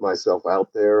put myself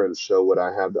out there and show what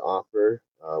I have to offer,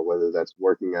 whether that's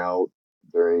working out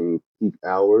during peak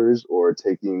hours or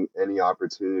taking any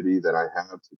opportunity that I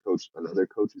have to coach another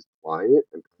coach's client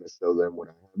and kind of show them what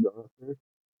I have to offer.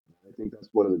 I think that's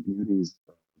one of the beauties,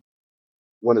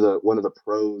 one of the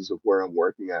pros of where I'm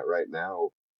working at right now.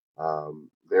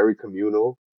 Very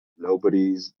communal.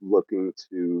 Nobody's looking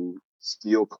to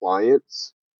steal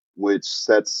clients, which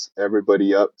sets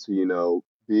everybody up to,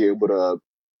 be able to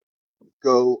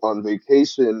go on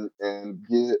vacation and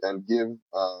give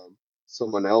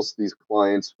someone else these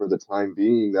clients for the time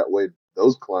being. That way,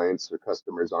 those clients or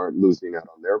customers aren't losing out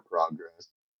on their progress.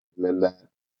 And then that,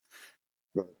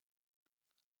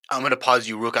 I'm gonna pause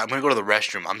you real quick. I'm gonna go to the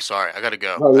restroom. I'm sorry. I gotta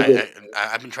go. no, you're good.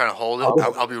 I've been trying to hold it.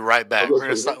 I'll, I'll be right I'll back. go We're gonna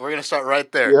for it. start. We're gonna start right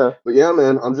there. Yeah, but yeah,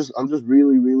 man, I'm just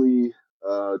really, really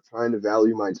trying to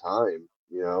value my time,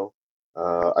 you know.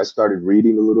 I started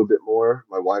reading a little bit more.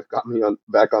 My wife got me on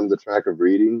back on the track of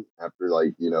reading after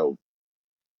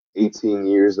 18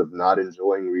 years of not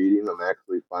enjoying reading. I'm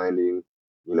actually finding,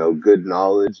 good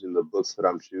knowledge in the books that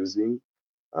I'm choosing.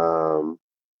 Um,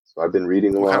 so I've been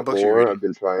reading a What kind of lot books are you more.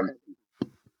 reading?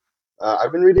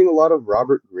 I've been reading a lot of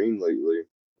Robert Greene lately.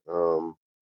 Um,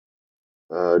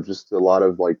 just a lot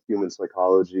of like human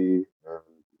psychology,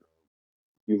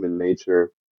 human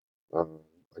nature. Um,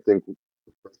 I think the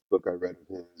first book I read of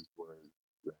his was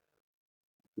the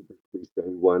super cliche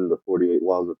one, The 48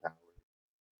 Laws of Power.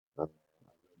 I read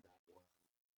that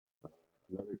one.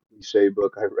 Another cliche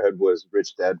book I read was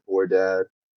Rich Dad Poor Dad.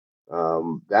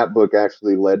 That book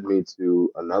actually led me to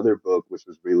another book which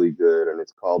was really good, and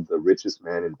it's called The Richest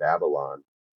Man in Babylon.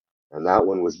 And that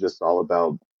one was just all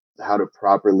about how to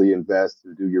properly invest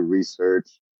and do your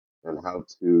research and how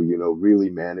to, really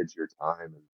manage your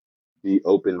time and be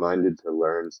open-minded to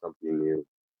learn something new.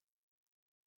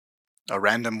 A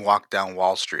Random Walk Down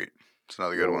Wall Street. It's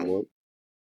another good one. No,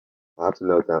 I'll have to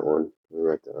note that one. Let me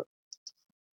write that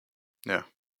Yeah. up.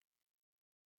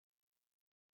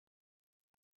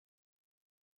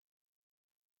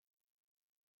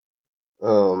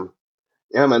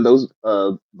 Yeah, man, those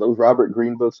Robert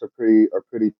Greene books are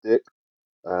pretty thick.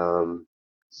 Um,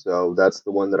 so that's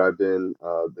the one that I've been.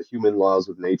 The Human Laws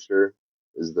of Nature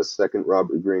is the second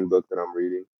Robert Greene book that I'm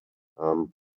reading.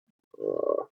 Um,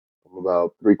 I'm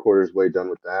about three-quarters way done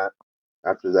with that.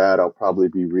 After that, I'll probably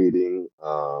be reading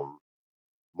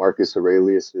Marcus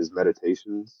Aurelius's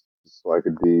Meditations, just so I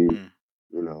could be, Mm.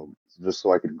 you know, just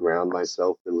so I could ground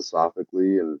myself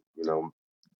philosophically and,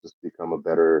 just become a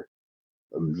better,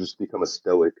 just become a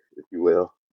stoic, if you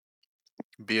will.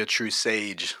 Be a true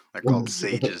sage. They're called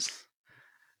sages.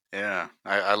 Yeah.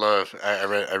 I love.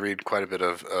 I read quite a bit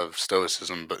of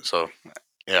Stoicism, but so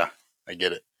yeah, I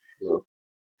get it. Yeah.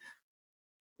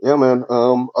 Yeah, man.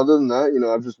 Other than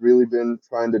that, I've just really been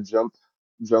trying to jump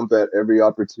at every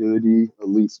opportunity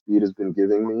Elite Speed has been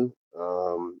giving me.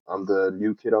 I'm the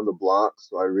new kid on the block,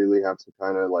 so I really have to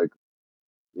kind of like,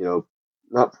 you know,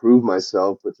 not prove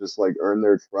myself, but just like earn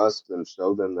their trust and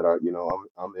show them that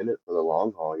I'm in it for the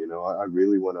long haul. I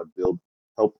really want to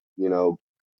help,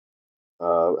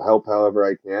 help however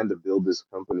I can to build this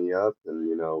company up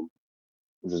and,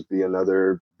 just be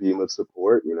another beam of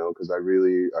support, because I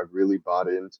really bought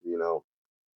into,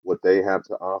 what they have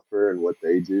to offer and what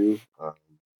they do.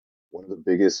 One of the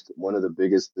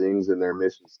biggest things in their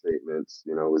mission statements,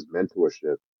 is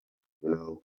mentorship.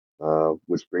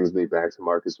 Which brings me back to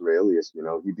Marcus Aurelius.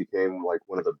 He became like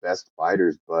one of the best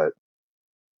fighters, but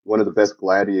one of the best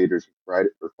gladiators or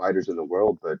fighters in the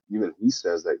world. But even he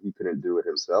says that he couldn't do it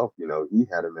himself. He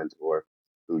had a mentor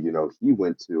who, he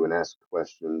went to and asked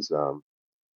questions.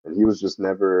 And he was just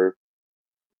never,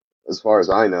 as far as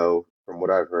I know, from what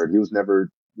I've heard, he was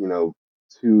never,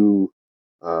 too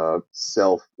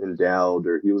self-endowed,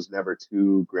 or he was never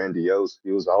too grandiose.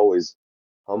 He was always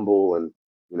humble, and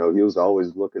he was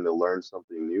always looking to learn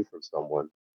something new from someone.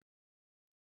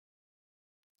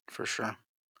 For sure.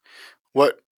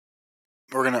 What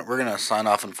we're gonna sign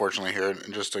off unfortunately here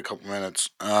in just a couple minutes.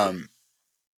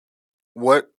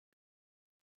 What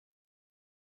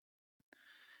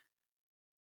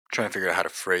trying to figure out how to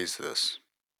phrase this.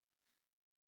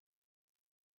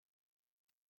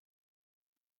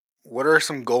 What are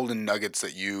some golden nuggets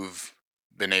that you've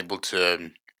been able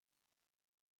to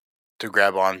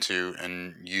grab onto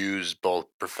and use both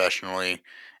professionally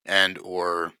and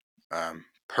or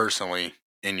personally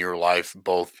in your life,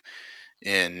 both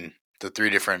in the three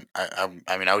different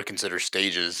I mean I would consider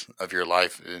stages of your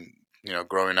life, in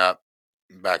growing up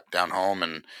back down home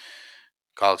and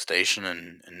College Station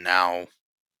and now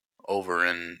over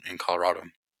in Colorado.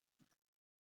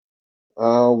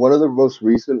 One of the most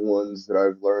recent ones that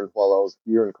I've learned while I was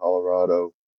here in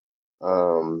Colorado,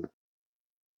 um,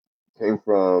 came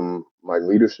from my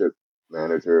leadership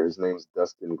manager. His name's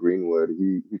Dustin Greenwood.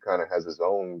 He kind of has his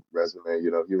own resume.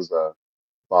 You know, he was a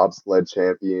bobsled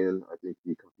champion. I think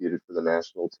he competed for the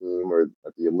national team or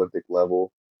at the Olympic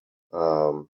level.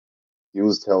 Um, he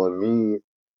was telling me,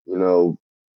 you know,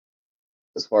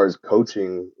 as far as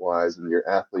coaching wise and your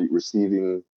athlete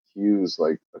receiving cues,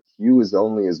 like a cue is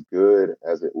only as good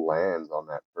as it lands on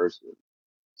that person.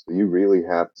 So you really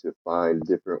have to find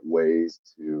different ways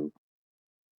to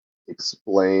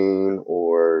explain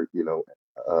or,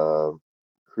 uh,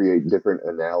 create different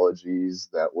analogies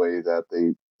that way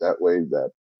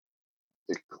that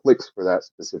it clicks for that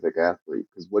specific athlete.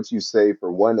 Because what you say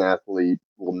for one athlete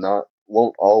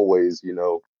won't always,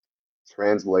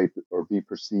 translate or be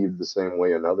perceived the same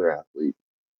way another athlete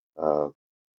uh,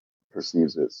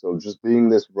 perceives it. So just being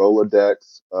this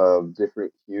Rolodex of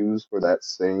different cues for that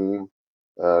same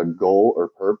goal or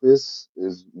purpose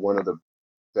is one of the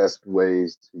best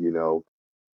ways to,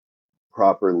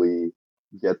 properly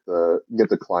get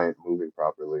the client moving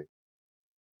properly.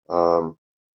 Um,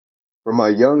 from my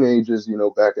young ages,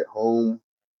 back at home,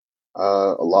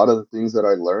 a lot of the things that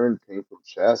I learned came from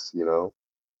chess.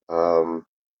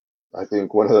 I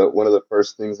think one of the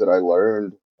first things that I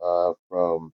learned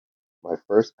from my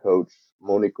first coach,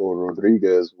 Monico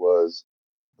Rodriguez, was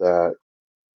that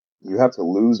you have to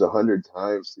lose 100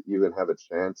 times to even have a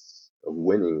chance of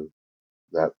winning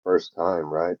that first time,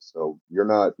 right? So you're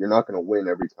not going to win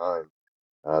every time.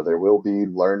 There will be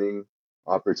learning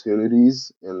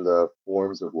opportunities in the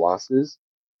forms of losses.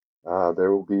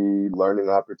 There will be learning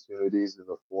opportunities in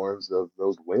the forms of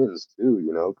those wins too,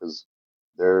 because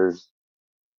there's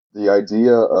the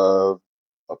idea of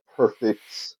a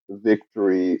perfect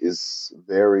victory is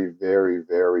very, very,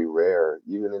 very rare.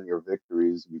 Even in your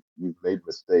victories, you've made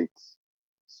mistakes.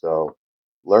 So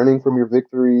learning from your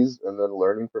victories and then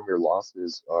learning from your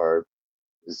losses are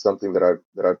is something that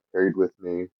I've carried with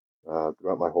me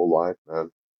throughout my whole life,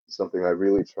 man. It's something I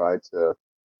really try to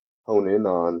hone in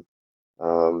on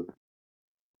um,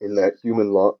 in that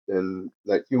human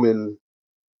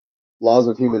laws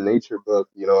of human nature book.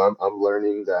 I'm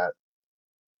learning that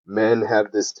men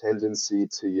have this tendency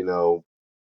to,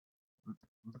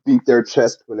 beat their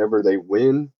chest whenever they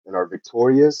win and are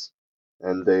victorious,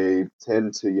 and they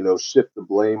tend to, shift the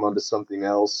blame onto something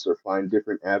else or find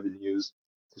different avenues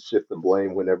to shift the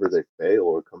blame whenever they fail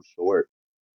or come short.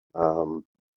 Um,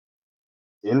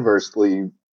 Inversely,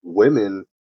 women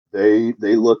they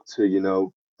look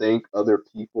to thank other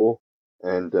people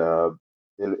and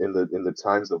in the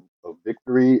times of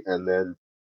victory, and then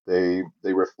they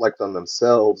reflect on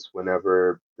themselves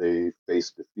whenever they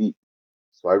face defeat.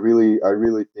 So I really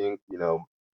think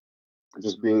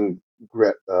just being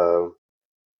grateful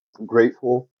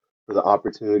for the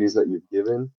opportunities that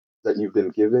you've been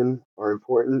given are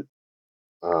important,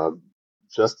 uh,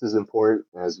 just as important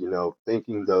as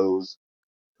thanking those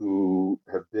who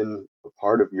have been a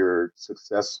part of your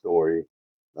success story,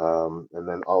 and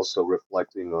then also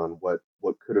reflecting on what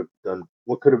could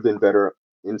have been better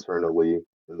internally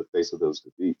in the face of those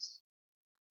defeats.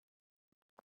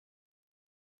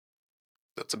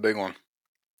 That's a big one.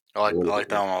 I One of like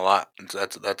that them. one a lot.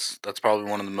 That's probably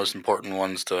one of the most important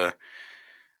ones to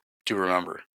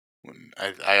remember.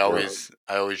 Yeah, I always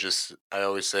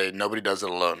say nobody does it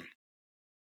alone.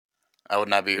 I would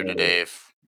not be here yeah. today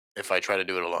if I try to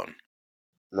do it alone.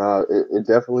 No, it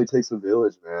definitely takes a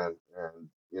village, man. And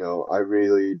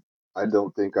I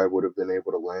don't think I would have been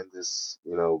able to land this,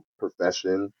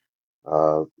 profession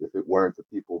if it weren't the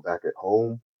people back at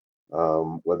home,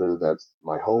 whether that's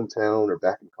my hometown or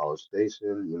back in College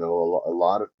Station. A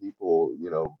lot of people,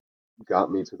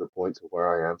 got me to the point to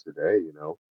where I am today.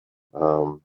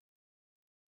 Um,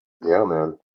 yeah,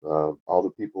 man. All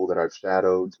the people that I've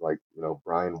shadowed, like,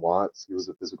 Brian Watts, he was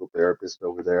a physical therapist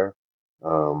over there.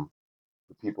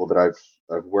 The people that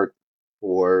I've worked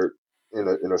for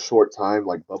in a short time,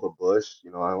 like Bubba Bush,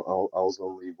 I was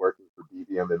only working for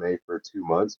BVMMA for 2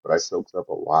 months, but I soaked up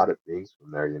a lot of things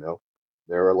from there.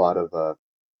 There are a lot of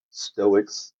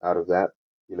stoics out of that,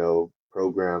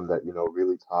 program that,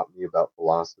 really taught me about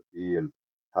philosophy and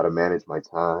how to manage my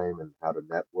time and how to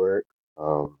network.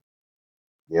 Um,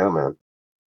 yeah, man.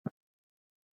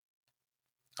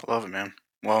 I love it, man.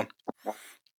 Well,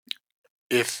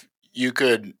 if you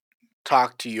could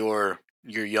talk to your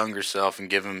younger self and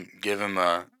give him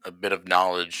a bit of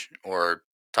knowledge, or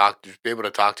be able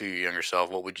to talk to your younger self,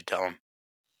 what would you tell him?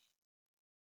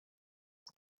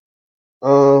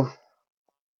 Uh,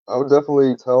 I would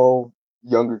definitely tell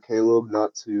younger Caleb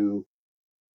not to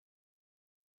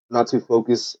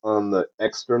focus on the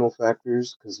external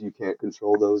factors because you can't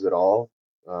control those at all.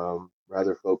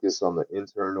 Rather focus on the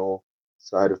internal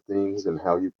side of things and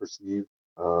how you perceive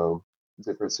um,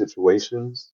 different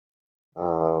situations.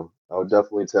 I would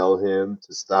definitely tell him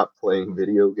to stop playing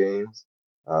video games,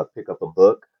 pick up a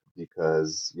book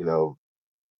because the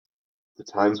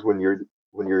times when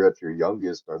you're at your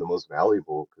youngest are the most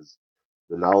valuable because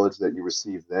the knowledge that you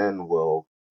receive then will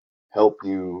help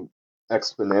you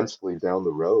exponentially down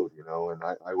the road, and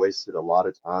I wasted a lot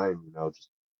of time, just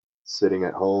sitting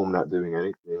at home, not doing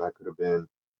anything. I could have been,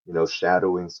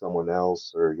 shadowing someone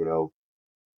else or,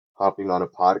 hopping on a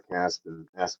podcast and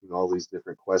asking all these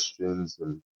different questions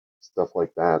and stuff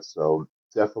like that. So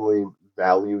definitely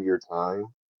value your time,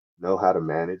 know how to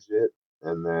manage it,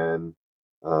 and then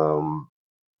um,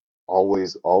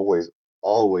 always, always,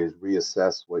 always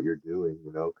reassess what you're doing,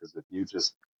 because if you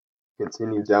just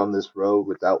continue down this road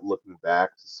without looking back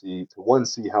to see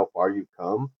how far you've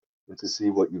come and to see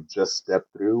what you've just stepped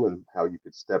through and how you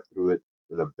could step through it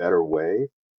in a better way.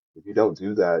 If you don't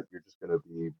do that, you're just going to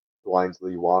be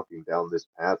blindly walking down this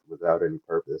path without any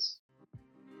purpose.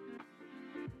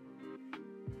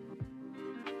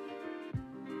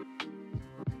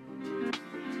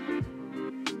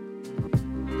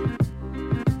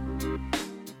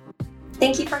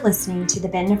 Thank you for listening to the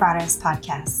Ben Nevados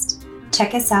podcast.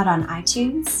 Check us out on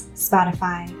iTunes,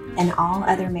 Spotify, and all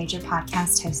other major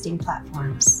podcast hosting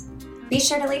platforms. Be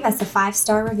sure to leave us a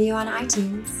 5-star review on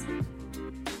iTunes.